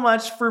you so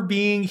much for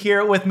being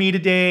here with me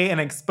today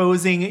and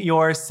exposing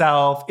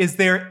yourself. Is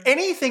there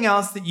anything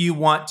else that you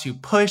want to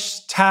push,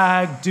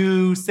 tag,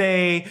 do,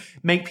 say,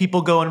 make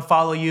people go and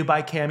follow you,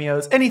 buy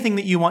cameos, anything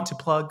that you want to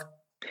plug?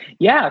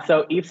 Yeah,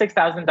 so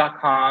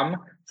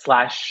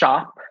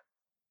eve6000.com/shop.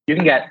 You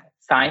can get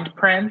signed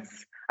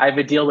prints. I have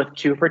a deal with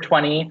 2 for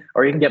 $20,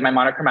 or you can get my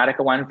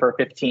Monochromatica one for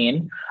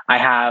 $15. I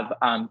have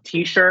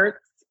t-shirts.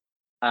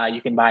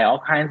 You can buy all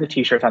kinds of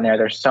t-shirts on there.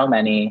 There's so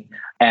many.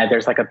 And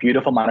there's like a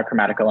beautiful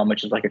Monochromatica one,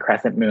 which is like a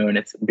crescent moon.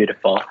 It's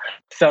beautiful.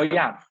 So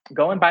yeah,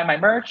 go and buy my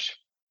merch.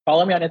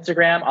 Follow me on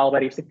Instagram, all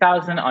about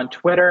Eve6000, on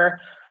Twitter,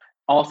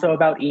 also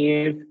about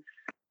Eve.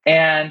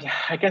 And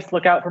I guess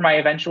look out for my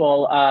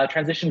eventual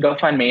transition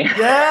GoFundMe.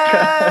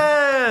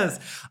 Yes!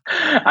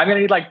 I'm going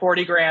to need like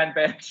 40 grand,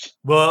 bitch.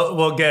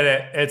 We'll get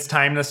it. It's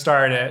time to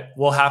start it.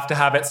 We'll have to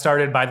have it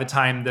started by the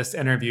time this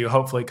interview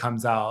hopefully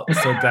comes out.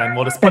 So then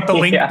we'll just put the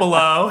link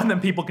below, and then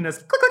people can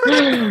just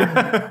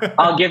click.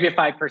 I'll give you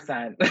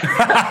 5%.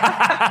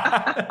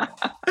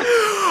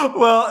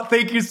 Well,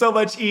 thank you so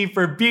much, Eve,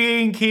 for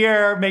being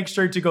here. Make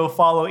sure to go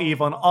follow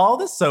Eve on all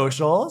the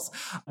socials.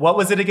 What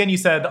was it again? You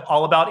said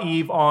all about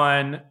Eve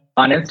on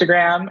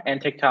Instagram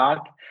and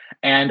TikTok,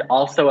 and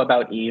also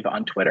about Eve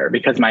on Twitter,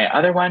 because my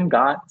other one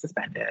got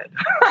suspended.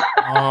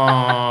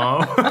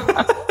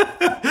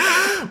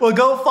 Well,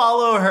 go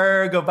follow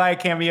her, go buy a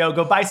cameo,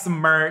 go buy some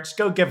merch,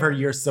 go give her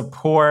your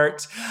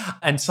support.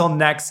 Until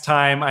next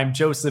time, I'm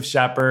Joseph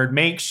Shepard.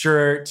 Make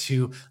sure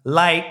to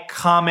like,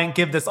 comment,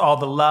 give this all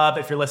the love.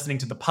 If you're listening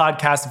to the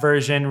podcast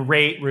version,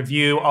 rate,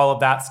 review, all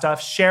of that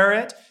stuff. Share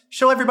it.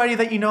 Show everybody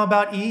that you know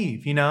about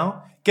Eve, you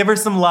know? Give her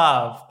some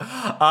love.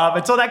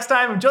 Until next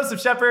time, I'm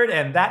Joseph Shepard,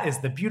 and that is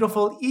the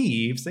beautiful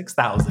Eve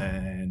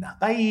 6000.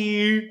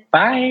 Bye.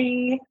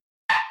 Bye.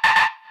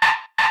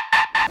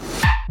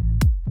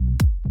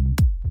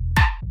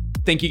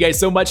 Thank you guys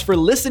so much for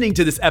listening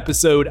to this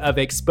episode of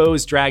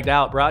Exposed Dragged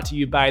Out, brought to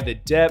you by The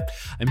Dip.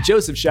 I'm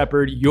Joseph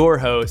Shepard, your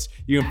host.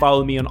 You can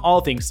follow me on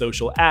all things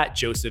social at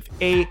Joseph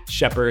A.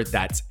 Shepard.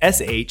 That's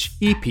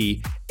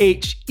SHEPHERD.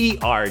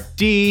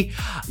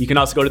 You can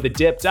also go to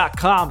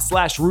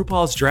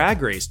thedip.com/RuPaul's Drag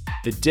Race.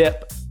 The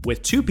Dip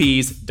with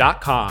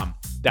 2Ps.com.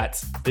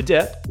 That's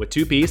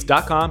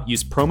thedip.com.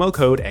 Use promo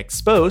code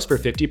EXPOSED for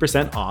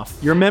 50% off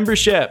your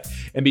membership.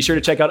 And be sure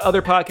to check out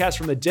other podcasts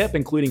from The Dip,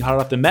 including Hot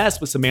Off the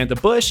Mess with Samantha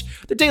Bush,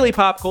 the Daily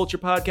Pop Culture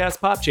Podcast,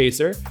 Pop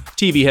Chaser,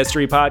 TV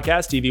History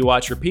Podcast, TV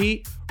Watch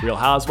Repeat, Real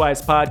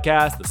Housewives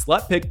Podcast, the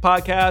Slut Pick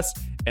Podcast,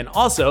 And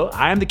also,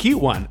 I'm the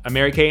cute one, a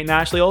Mary-Kate and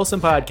Ashley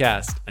Olsen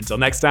podcast. Until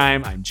next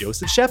time, I'm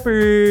Joseph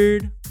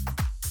Shepard.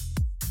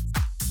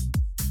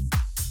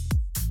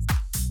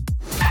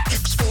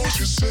 Expose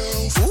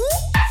yourself.